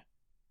everything."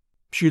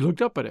 She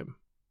looked up at him.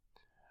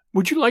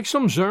 "Would you like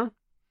some, sir?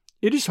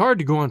 It is hard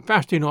to go on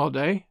fasting all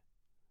day."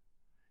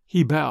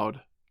 He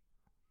bowed.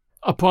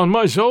 "Upon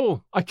my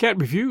soul, I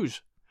can't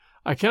refuse.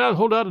 I cannot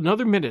hold out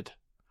another minute.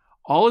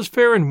 All is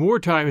fair in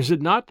wartime, is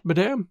it not,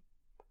 madame?"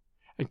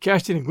 And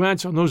casting a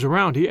glance on those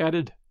around, he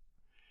added,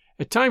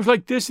 "At times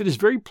like this it is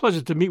very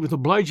pleasant to meet with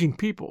obliging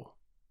people."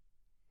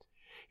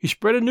 He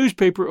spread a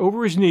newspaper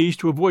over his knees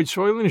to avoid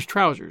soiling his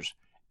trousers,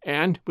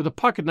 and, with a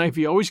pocket-knife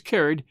he always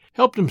carried,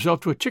 helped himself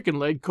to a chicken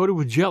leg coated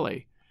with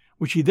jelly,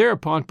 which he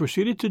thereupon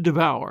proceeded to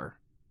devour.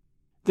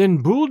 Then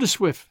Boule de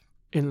Suif,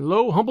 in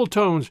low, humble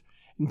tones,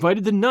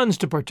 invited the nuns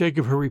to partake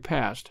of her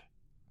repast.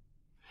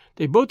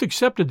 They both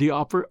accepted the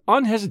offer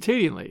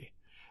unhesitatingly,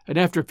 and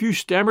after a few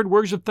stammered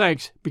words of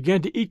thanks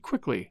began to eat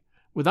quickly,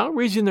 without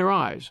raising their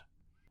eyes.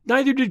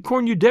 Neither did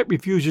Cornudette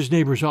refuse his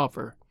neighbor's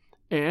offer,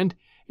 and,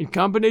 in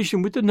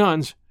combination with the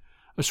nuns,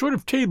 a sort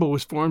of table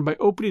was formed by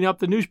opening out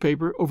the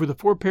newspaper over the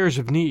 4 pairs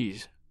of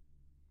knees.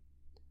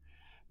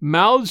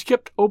 Mouths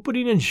kept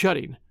opening and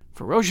shutting,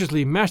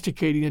 ferociously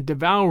masticating and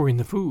devouring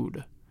the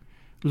food.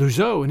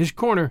 Lussault, in his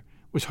corner,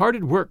 was hard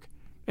at work,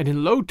 and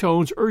in low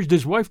tones urged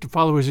his wife to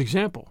follow his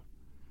example.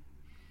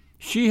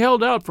 She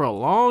held out for a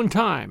long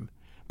time,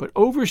 but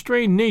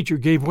overstrained nature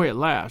gave way at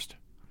last.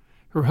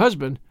 Her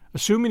husband,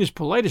 assuming his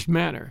politest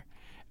manner,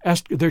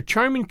 asked their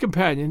charming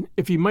companion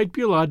if he might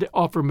be allowed to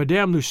offer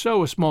Madame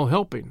Lussault a small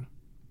helping.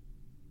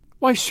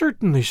 "Why,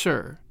 certainly,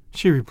 sir,"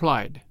 she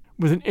replied,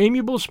 with an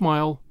amiable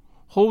smile,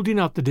 holding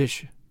out the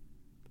dish.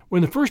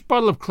 When the first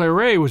bottle of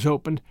claret was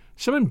opened,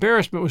 some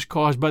embarrassment was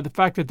caused by the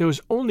fact that there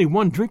was only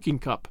 1 drinking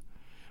cup,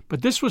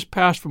 but this was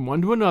passed from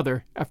one to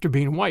another after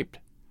being wiped.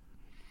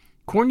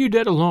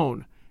 Cornudette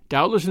alone,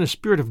 doubtless in a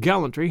spirit of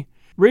gallantry,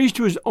 raised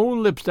to his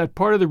own lips that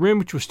part of the rim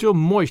which was still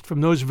moist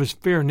from those of his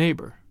fair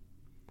neighbor.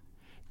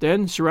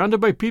 Then, surrounded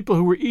by people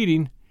who were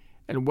eating,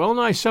 and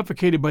well-nigh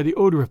suffocated by the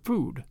odor of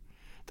food,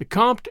 the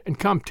Comte and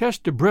Comtesse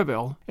de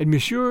Breville and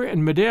Monsieur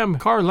and Madame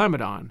Carre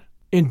Lamadon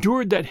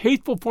endured that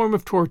hateful form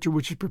of torture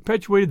which has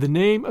perpetuated the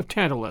name of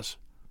Tantalus.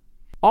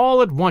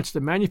 All at once the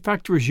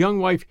manufacturer's young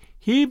wife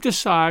heaved a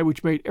sigh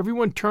which made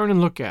everyone turn and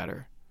look at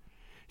her.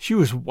 She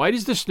was white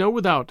as the snow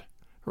without,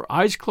 her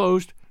eyes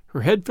closed,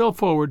 her head fell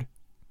forward.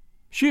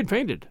 She had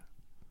fainted.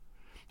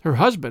 Her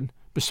husband,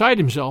 beside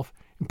himself,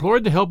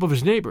 implored the help of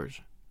his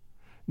neighbors.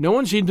 No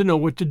one seemed to know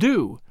what to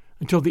do,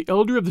 until the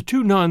elder of the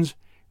 2 nuns,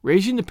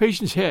 raising the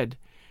patient's head,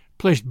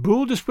 placed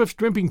Boule de Suif's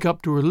drinking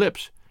cup to her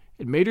lips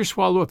and made her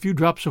swallow a few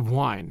drops of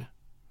wine.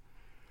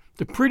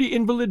 The pretty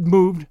invalid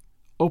moved,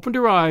 opened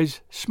her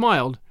eyes,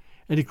 smiled,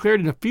 and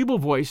declared in a feeble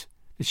voice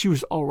that she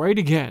was all right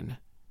again.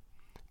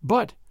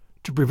 But,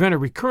 to prevent a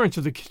recurrence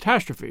of the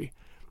catastrophe,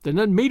 the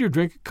nun made her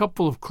drink a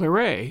cupful of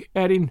claret,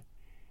 adding,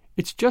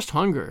 "It's just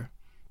hunger.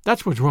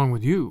 That's what's wrong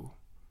with you."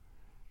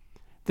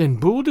 Then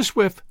Boule de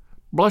Suif,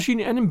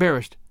 blushing and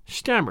embarrassed,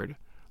 stammered,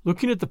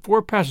 looking at the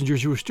 4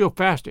 passengers who were still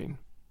fasting.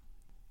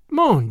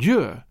 "Mon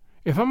Dieu,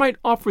 if I might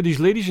offer these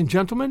ladies and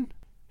gentlemen—"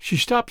 She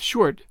stopped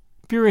short,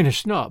 fearing a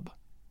snub.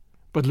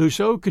 But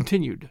Lussault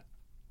continued,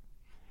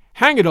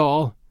 "Hang it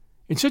all!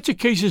 In such a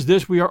case as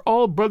this we are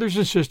all brothers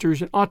and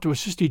sisters and ought to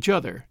assist each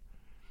other.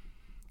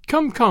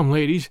 Come, come,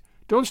 ladies,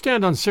 don't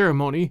stand on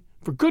ceremony,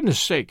 for goodness'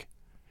 sake.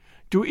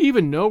 Do we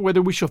even know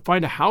whether we shall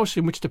find a house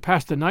in which to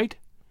pass the night?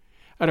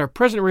 At our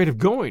present rate of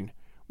going,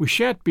 we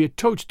shan't be at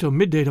Totes till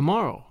midday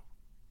tomorrow."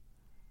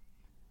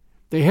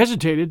 They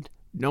hesitated,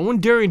 no one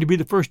daring to be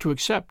the first to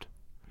accept.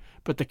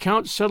 But the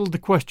Count settled the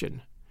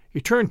question.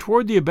 He turned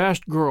toward the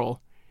abashed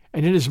girl,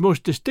 and in his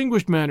most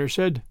distinguished manner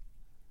said,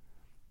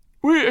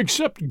 "We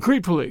accept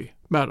gratefully,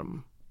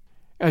 madam."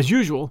 As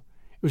usual,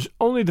 it was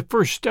only the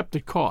first step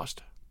that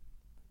cost.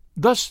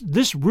 Thus,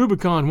 this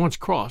Rubicon once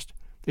crossed,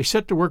 they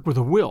set to work with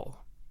a will.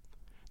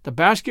 The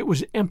basket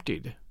was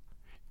emptied.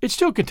 It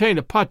still contained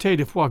a pâté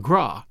de foie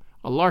gras,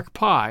 a lark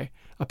pie,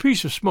 a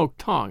piece of smoked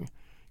tongue,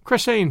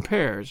 Cressane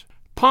pears,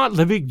 Pont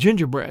l'Evêque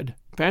gingerbread,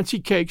 fancy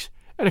cakes,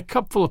 and a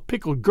cupful of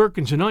pickled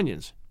gherkins and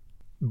onions.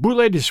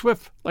 Boule de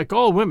Suif, like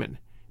all women,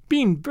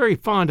 being very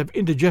fond of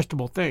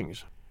indigestible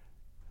things.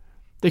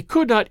 They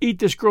could not eat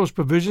this girl's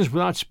provisions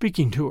without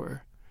speaking to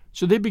her,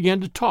 so they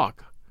began to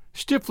talk,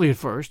 stiffly at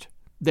first,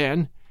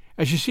 then,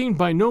 as she seemed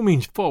by no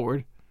means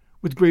forward,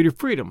 with greater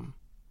freedom.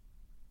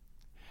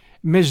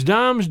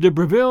 Mesdames de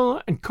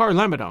Breville and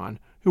Carr-Lamadon,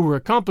 who were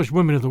accomplished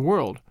women of the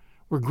world,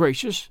 were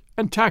gracious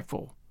and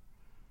tactful.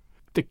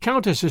 The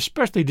Countess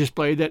especially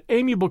displayed that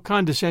amiable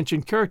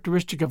condescension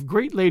characteristic of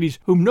great ladies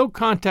whom no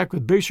contact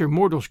with baser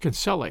mortals can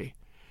sully,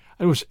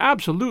 and was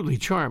absolutely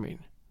charming.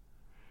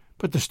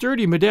 But the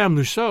sturdy Madame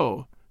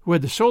Loiseau, who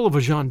had the soul of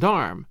a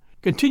gendarme,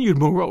 continued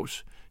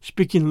morose,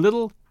 speaking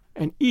little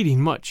and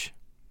eating much.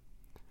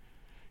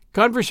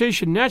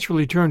 Conversation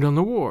naturally turned on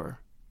the war.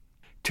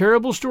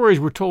 Terrible stories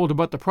were told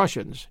about the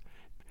Prussians.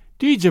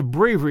 Deeds of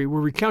bravery were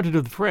recounted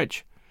of the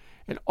French,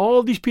 and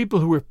all these people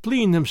who were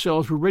fleeing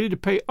themselves were ready to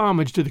pay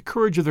homage to the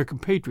courage of their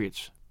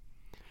compatriots.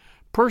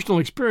 Personal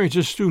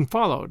experiences soon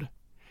followed,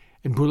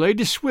 and Boule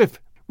de Suif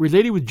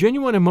related with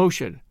genuine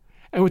emotion,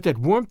 and with that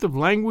warmth of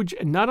language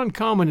and not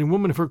uncommon in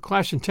women of her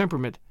class and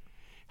temperament,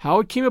 how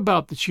it came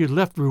about that she had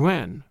left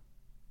Rouen.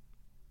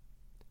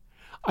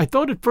 "I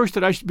thought at first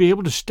that I should be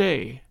able to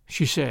stay,"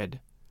 she said.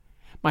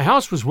 "My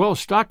house was well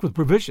stocked with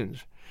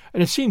provisions,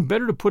 and it seemed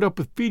better to put up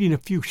with feeding a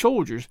few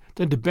soldiers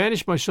than to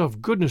banish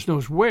myself goodness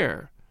knows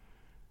where.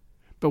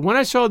 But when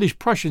I saw these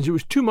Prussians it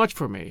was too much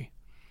for me.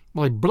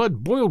 My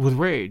blood boiled with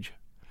rage.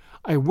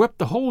 I wept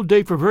the whole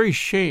day for very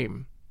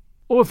shame.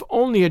 Oh, if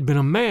only I had been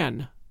a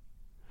man!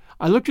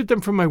 I looked at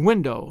them from my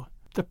window,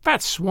 the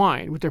fat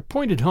swine with their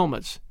pointed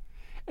helmets,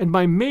 and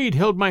my maid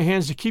held my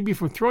hands to keep me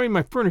from throwing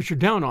my furniture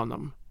down on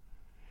them.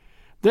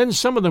 Then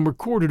some of them were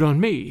quartered on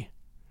me.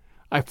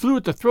 I flew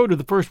at the throat of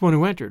the first one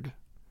who entered.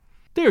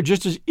 They are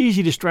just as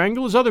easy to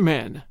strangle as other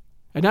men,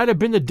 and I'd have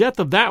been the death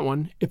of that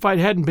one if I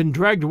hadn't been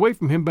dragged away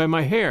from him by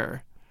my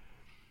hair.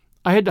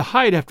 I had to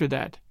hide after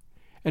that,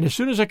 and as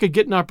soon as I could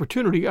get an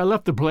opportunity I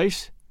left the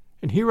place,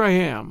 and here I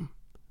am."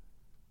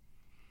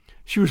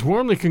 She was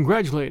warmly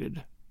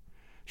congratulated.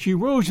 She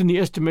rose in the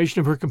estimation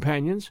of her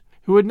companions,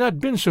 who had not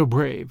been so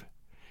brave,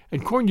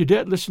 and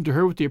Cornudet listened to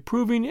her with the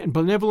approving and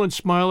benevolent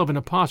smile of an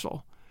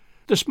apostle,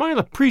 the smile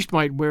a priest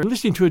might wear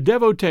listening to a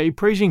devotee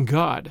praising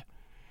God,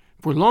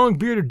 for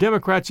long-bearded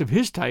Democrats of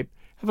his type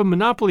have a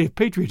monopoly of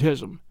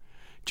patriotism,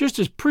 just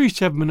as priests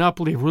have a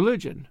monopoly of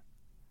religion.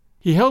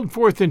 He held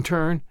forth in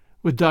turn,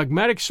 with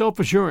dogmatic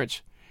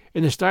self-assurance,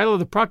 in the style of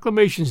the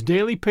proclamations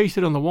daily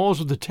pasted on the walls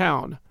of the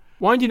town,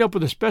 winding up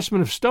with a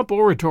specimen of stump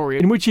oratory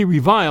in which he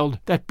reviled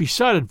that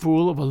besotted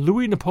fool of a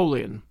Louis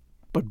Napoleon.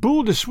 But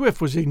Boule de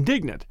Suif was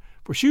indignant,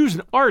 for she was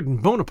an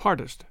ardent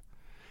Bonapartist.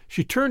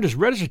 She turned as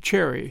red as a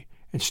cherry,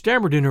 and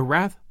stammered in her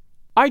wrath,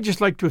 "I'd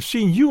just like to have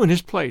seen you in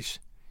his place,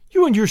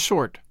 you and your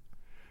sort.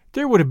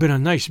 There would have been a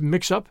nice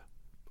mix-up.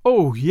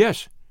 Oh,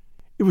 yes,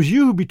 it was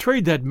you who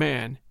betrayed that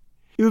man.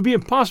 It would be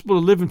impossible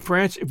to live in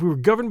France if we were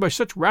governed by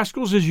such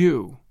rascals as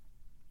you."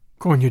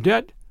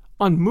 Cornudet,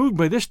 unmoved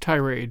by this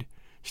tirade,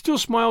 still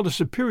smiled a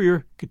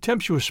superior,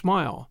 contemptuous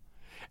smile,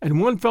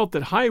 and one felt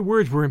that high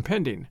words were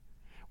impending,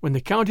 when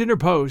the Count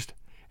interposed,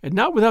 and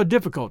not without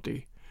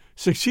difficulty,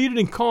 succeeded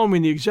in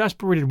calming the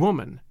exasperated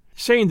woman,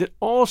 saying that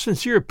all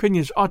sincere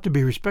opinions ought to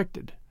be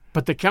respected.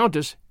 But the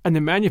Countess and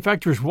the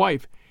manufacturer's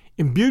wife,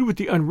 imbued with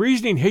the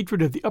unreasoning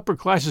hatred of the upper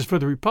classes for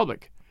the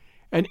Republic,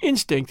 and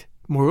instinct,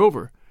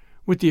 moreover,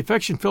 with the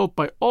affection felt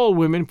by all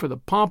women for the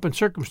pomp and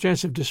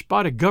circumstance of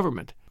despotic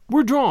government,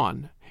 were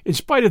drawn, in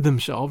spite of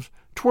themselves,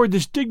 toward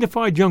this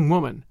dignified young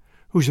woman,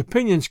 whose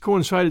opinions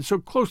coincided so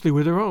closely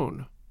with their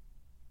own.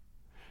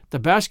 The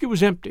basket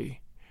was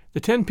empty. The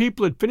 10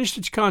 people had finished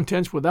its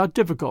contents without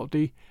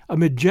difficulty,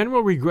 amid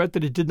general regret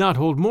that it did not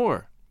hold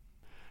more.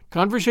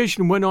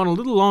 Conversation went on a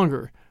little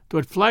longer, though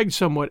it flagged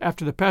somewhat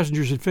after the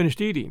passengers had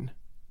finished eating.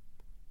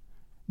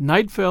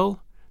 Night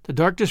fell, the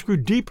darkness grew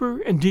deeper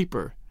and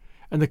deeper,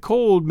 and the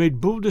cold made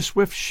Boule de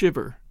Suif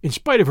shiver, in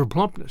spite of her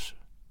plumpness.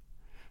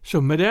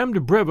 So Madame de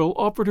Breville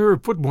offered her a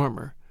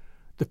foot-warmer,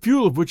 the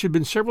fuel of which had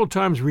been several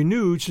times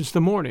renewed since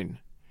the morning,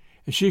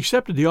 and she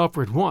accepted the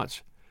offer at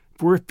once,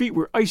 for her feet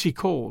were icy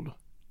cold.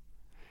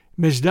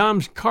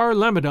 Mesdames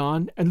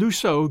Carr-Lamadon and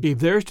Loiseau gave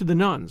theirs to the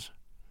nuns.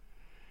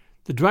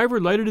 The driver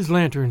lighted his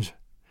lanterns.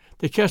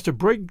 They cast a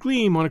bright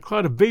gleam on a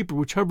cloud of vapor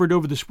which hovered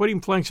over the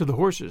sweating flanks of the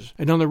horses,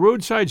 and on the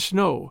roadside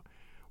snow,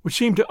 which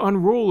seemed to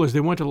unroll as they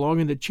went along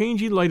in the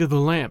changing light of the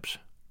lamps.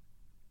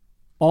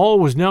 All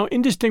was now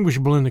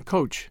indistinguishable in the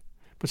coach,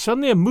 but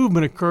suddenly a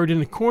movement occurred in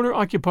the corner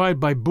occupied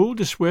by Boule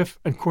de Suif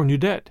and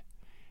Cornudet,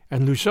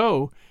 and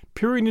Luceau,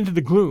 peering into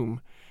the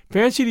gloom,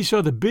 fancied he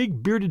saw the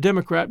big, bearded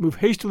Democrat move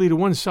hastily to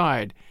one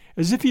side,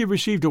 as if he had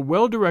received a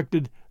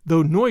well-directed,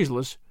 though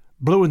noiseless,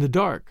 blow in the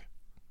dark.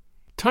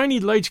 Tiny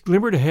lights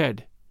glimmered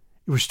ahead.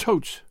 It was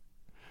Totes.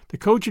 The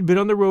coach had been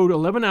on the road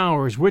 11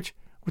 hours, which,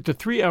 with the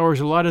 3 hours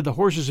allotted the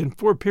horses in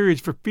 4 periods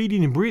for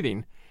feeding and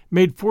breathing,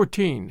 made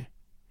 14.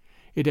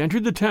 It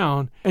entered the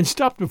town and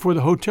stopped before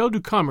the Hotel du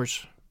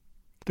Commerce.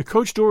 The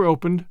coach door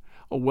opened.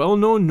 A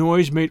well-known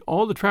noise made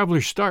all the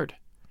travelers start.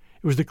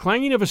 It was the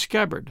clanging of a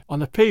scabbard on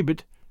the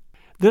pavement.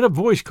 Then a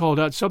voice called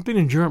out something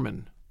in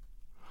German.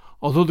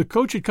 Although the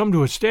coach had come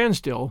to a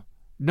standstill,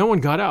 no one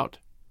got out.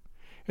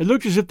 It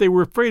looked as if they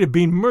were afraid of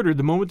being murdered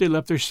the moment they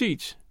left their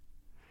seats.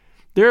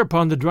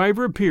 Thereupon the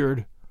driver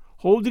appeared,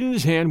 holding in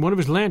his hand one of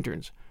his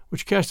lanterns,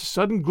 which cast a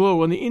sudden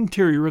glow on the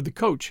interior of the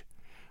coach,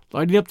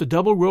 lighting up the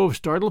double row of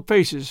startled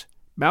faces,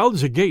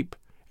 mouths agape,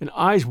 and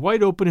eyes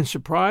wide open in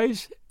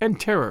surprise and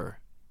terror.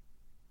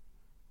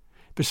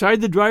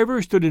 Beside the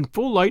driver stood in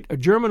full light a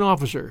German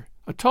officer,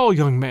 a tall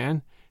young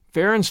man,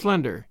 fair and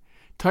slender,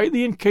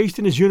 tightly encased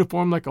in his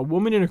uniform like a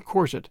woman in a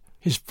corset,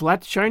 his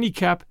flat, shiny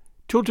cap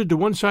tilted to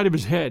one side of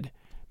his head,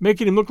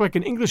 making him look like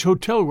an English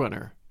hotel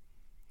runner.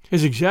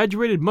 His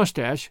exaggerated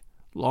mustache,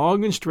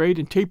 long and straight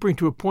and tapering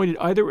to a point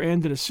at either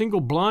end in a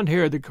single blond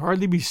hair that could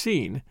hardly be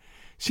seen,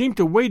 seemed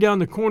to weigh down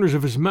the corners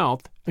of his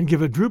mouth and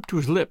give a droop to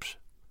his lips.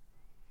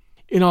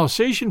 In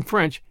Alsatian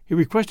French he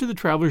requested the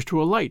travelers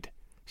to alight,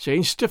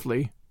 saying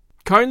stiffly,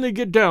 "Kindly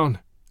get down,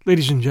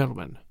 ladies and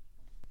gentlemen."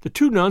 The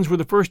 2 nuns were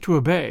the first to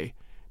obey,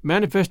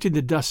 manifesting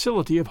the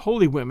docility of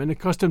holy women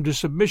accustomed to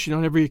submission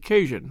on every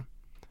occasion.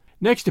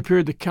 Next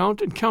appeared the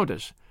Count and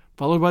Countess,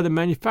 followed by the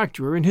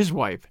manufacturer and his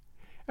wife,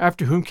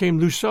 after whom came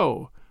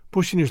Luceau,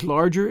 pushing his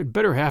larger and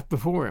better half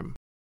before him.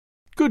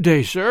 "Good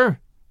day, sir,"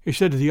 he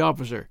said to the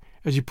officer,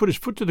 as he put his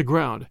foot to the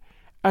ground,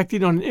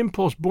 acting on an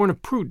impulse born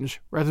of prudence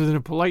rather than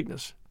of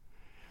politeness.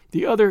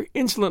 The other,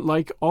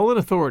 insolent-like, all in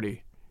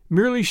authority,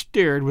 merely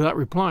stared without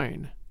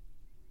replying.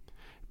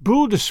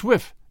 Boule de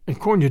Suif and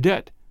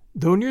Cornudet,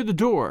 though near the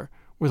door,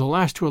 were the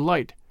last to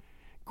alight,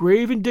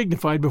 grave and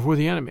dignified before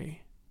the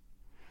enemy.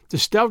 The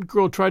stout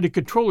girl tried to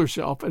control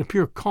herself and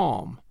appear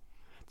calm.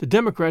 The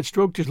Democrat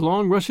stroked his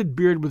long russet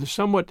beard with a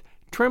somewhat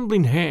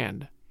trembling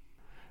hand.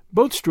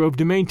 Both strove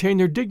to maintain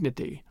their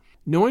dignity,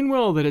 knowing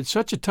well that at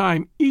such a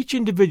time each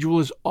individual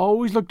is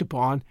always looked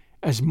upon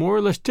as more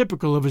or less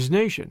typical of his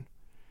nation,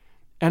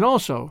 and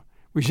also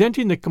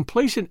resenting the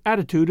complacent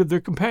attitude of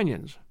their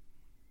companions.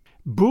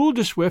 Boule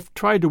de Suif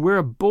tried to wear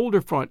a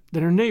bolder front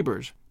than her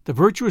neighbors, the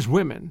virtuous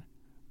women,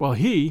 while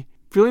he,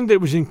 feeling that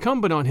it was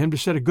incumbent on him to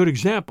set a good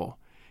example,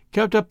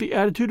 kept up the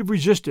attitude of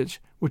resistance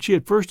which he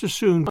had first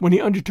assumed when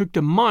he undertook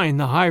to mine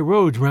the high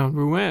roads round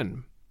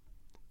Rouen.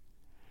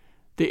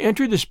 They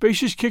entered the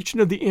spacious kitchen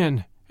of the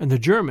inn, and the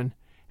German,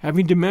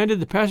 having demanded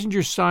the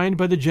passengers signed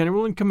by the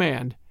general in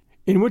command,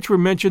 in which were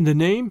mentioned the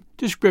name,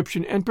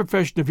 description, and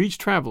profession of each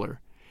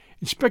traveler,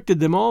 inspected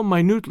them all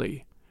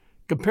minutely,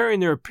 comparing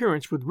their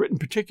appearance with written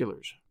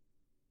particulars.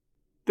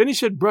 Then he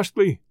said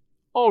brusquely,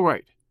 "All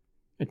right,"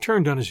 and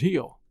turned on his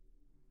heel.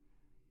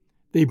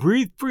 They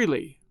breathed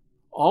freely.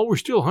 All were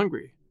still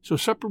hungry, so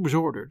supper was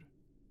ordered.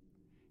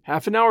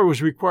 Half an hour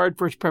was required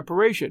for its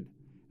preparation,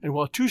 and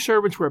while 2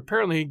 servants were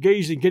apparently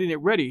engaged in getting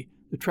it ready,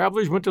 the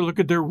travelers went to look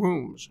at their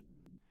rooms.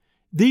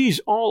 These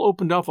all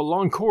opened off a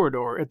long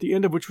corridor, at the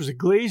end of which was a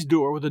glazed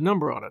door with a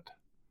number on it.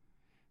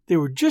 They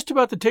were just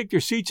about to take their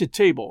seats at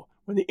table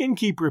when the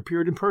innkeeper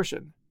appeared in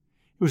person.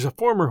 He was a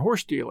former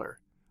horse dealer,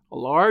 a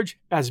large,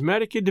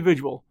 asthmatic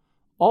individual,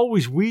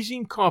 always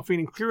wheezing, coughing,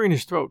 and clearing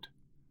his throat.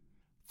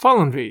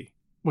 Fallenvie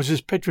was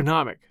his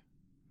patronymic.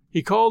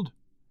 He called,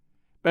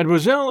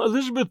 "Mademoiselle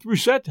Elizabeth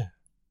Rousset."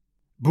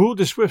 Boule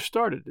de Suif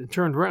started and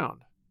turned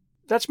round.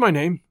 "That's my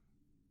name."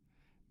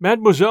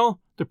 "Mademoiselle,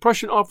 the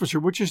Prussian officer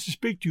wishes to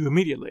speak to you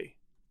immediately."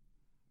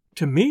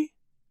 "To me?"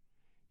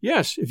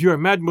 "Yes, if you are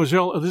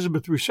Mademoiselle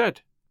Elizabeth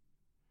Rousset."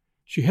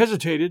 She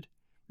hesitated,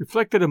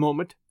 reflected a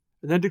moment,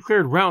 and then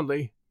declared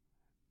roundly,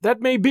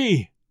 "That may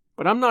be,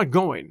 but I'm not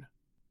going."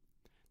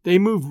 They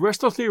moved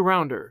restlessly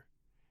around her.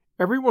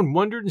 Everyone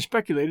wondered and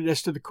speculated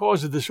as to the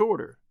cause of this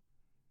order.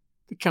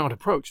 The Count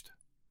approached.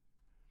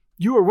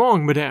 "You are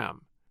wrong,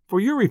 madame, for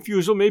your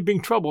refusal may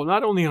bring trouble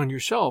not only on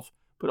yourself,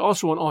 but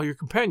also on all your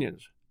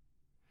companions.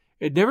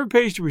 It never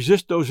pays to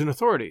resist those in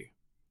authority.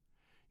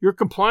 Your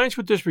compliance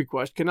with this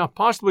request cannot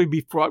possibly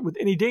be fraught with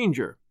any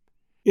danger.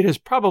 It has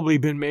probably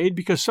been made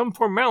because some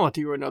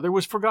formality or another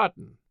was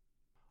forgotten."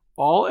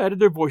 All added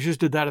their voices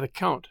to that of the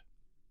Count.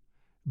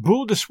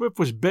 Boule de Suif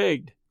was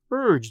begged,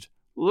 urged,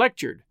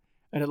 lectured,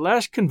 and at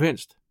last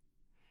convinced.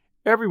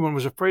 Everyone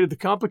was afraid of the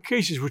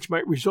complications which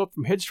might result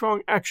from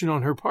headstrong action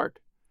on her part.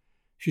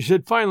 She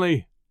said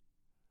finally,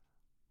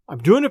 "I'm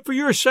doing it for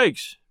your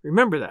sakes.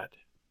 Remember that."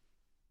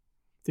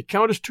 The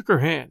Countess took her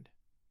hand.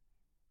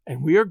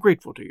 "And we are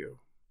grateful to you."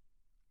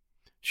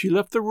 She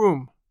left the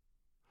room.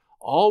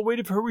 All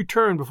waited for her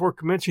return before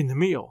commencing the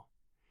meal.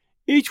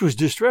 Each was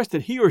distressed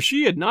that he or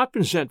she had not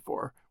been sent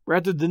for,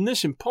 rather than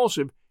this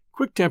impulsive,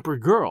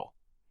 quick-tempered girl,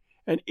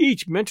 and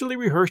each mentally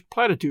rehearsed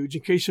platitudes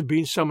in case of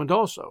being summoned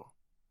also.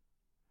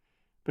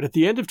 But at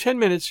the end of 10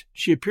 minutes,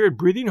 she appeared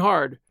breathing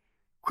hard,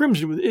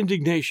 crimson with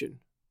indignation.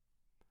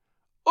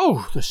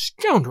 "Oh, the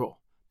scoundrel!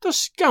 The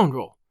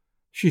scoundrel!"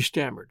 she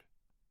stammered.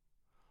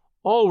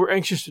 All were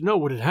anxious to know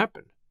what had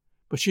happened,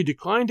 but she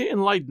declined to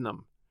enlighten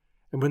them,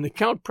 and when the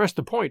Count pressed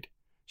the point,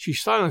 she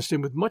silenced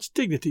him with much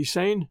dignity,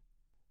 saying,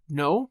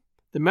 "No,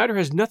 the matter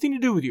has nothing to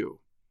do with you,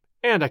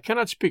 and I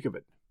cannot speak of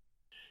it."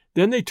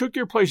 Then they took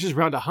their places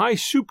round a high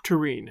soup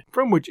tureen,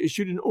 from which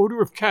issued an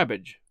odor of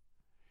cabbage.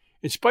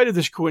 In spite of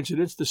this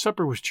coincidence, the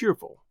supper was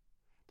cheerful.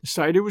 The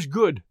cider was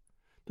good.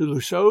 The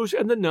Lusseaus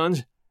and the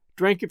nuns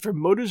drank it from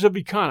motives of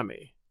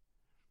economy.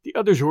 The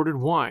others ordered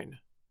wine.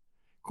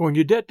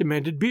 Cornudet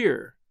demanded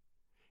beer.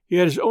 He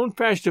had his own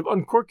fashion of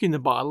uncorking the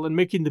bottle and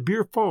making the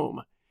beer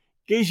foam,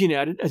 gazing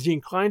at it as he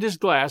inclined his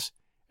glass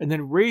and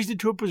then raised it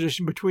to a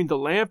position between the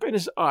lamp and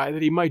his eye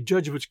that he might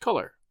judge of its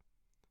color.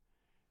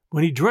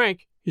 When he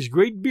drank, his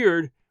great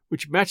beard,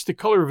 which matched the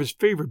color of his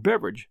favorite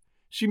beverage,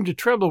 seemed to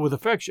tremble with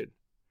affection.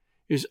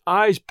 His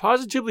eyes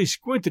positively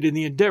squinted in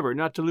the endeavor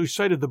not to lose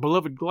sight of the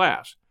beloved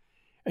glass,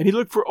 and he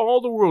looked for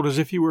all the world as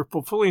if he were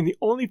fulfilling the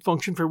only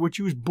function for which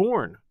he was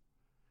born.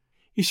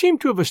 He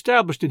seemed to have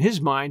established in his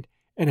mind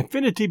an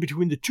affinity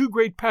between the two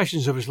great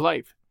passions of his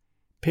life,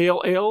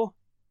 pale ale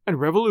and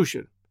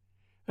revolution,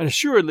 and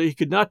assuredly he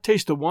could not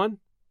taste the one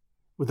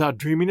without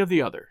dreaming of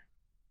the other.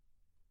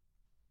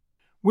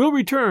 We'll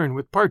return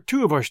with part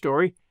 2 of our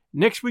story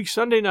next week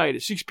Sunday night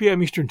at 6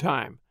 p.m. Eastern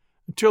Time.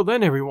 Until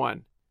then,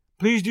 everyone,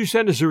 please do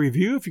send us a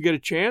review if you get a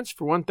chance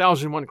for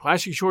 1001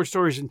 Classic Short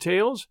Stories and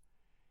Tales,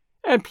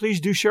 and please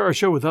do share our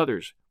show with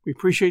others. We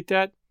appreciate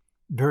that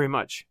very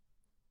much.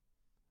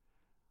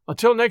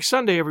 Until next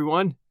Sunday,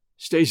 everyone,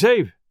 stay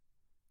safe,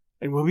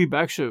 and we'll be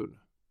back soon.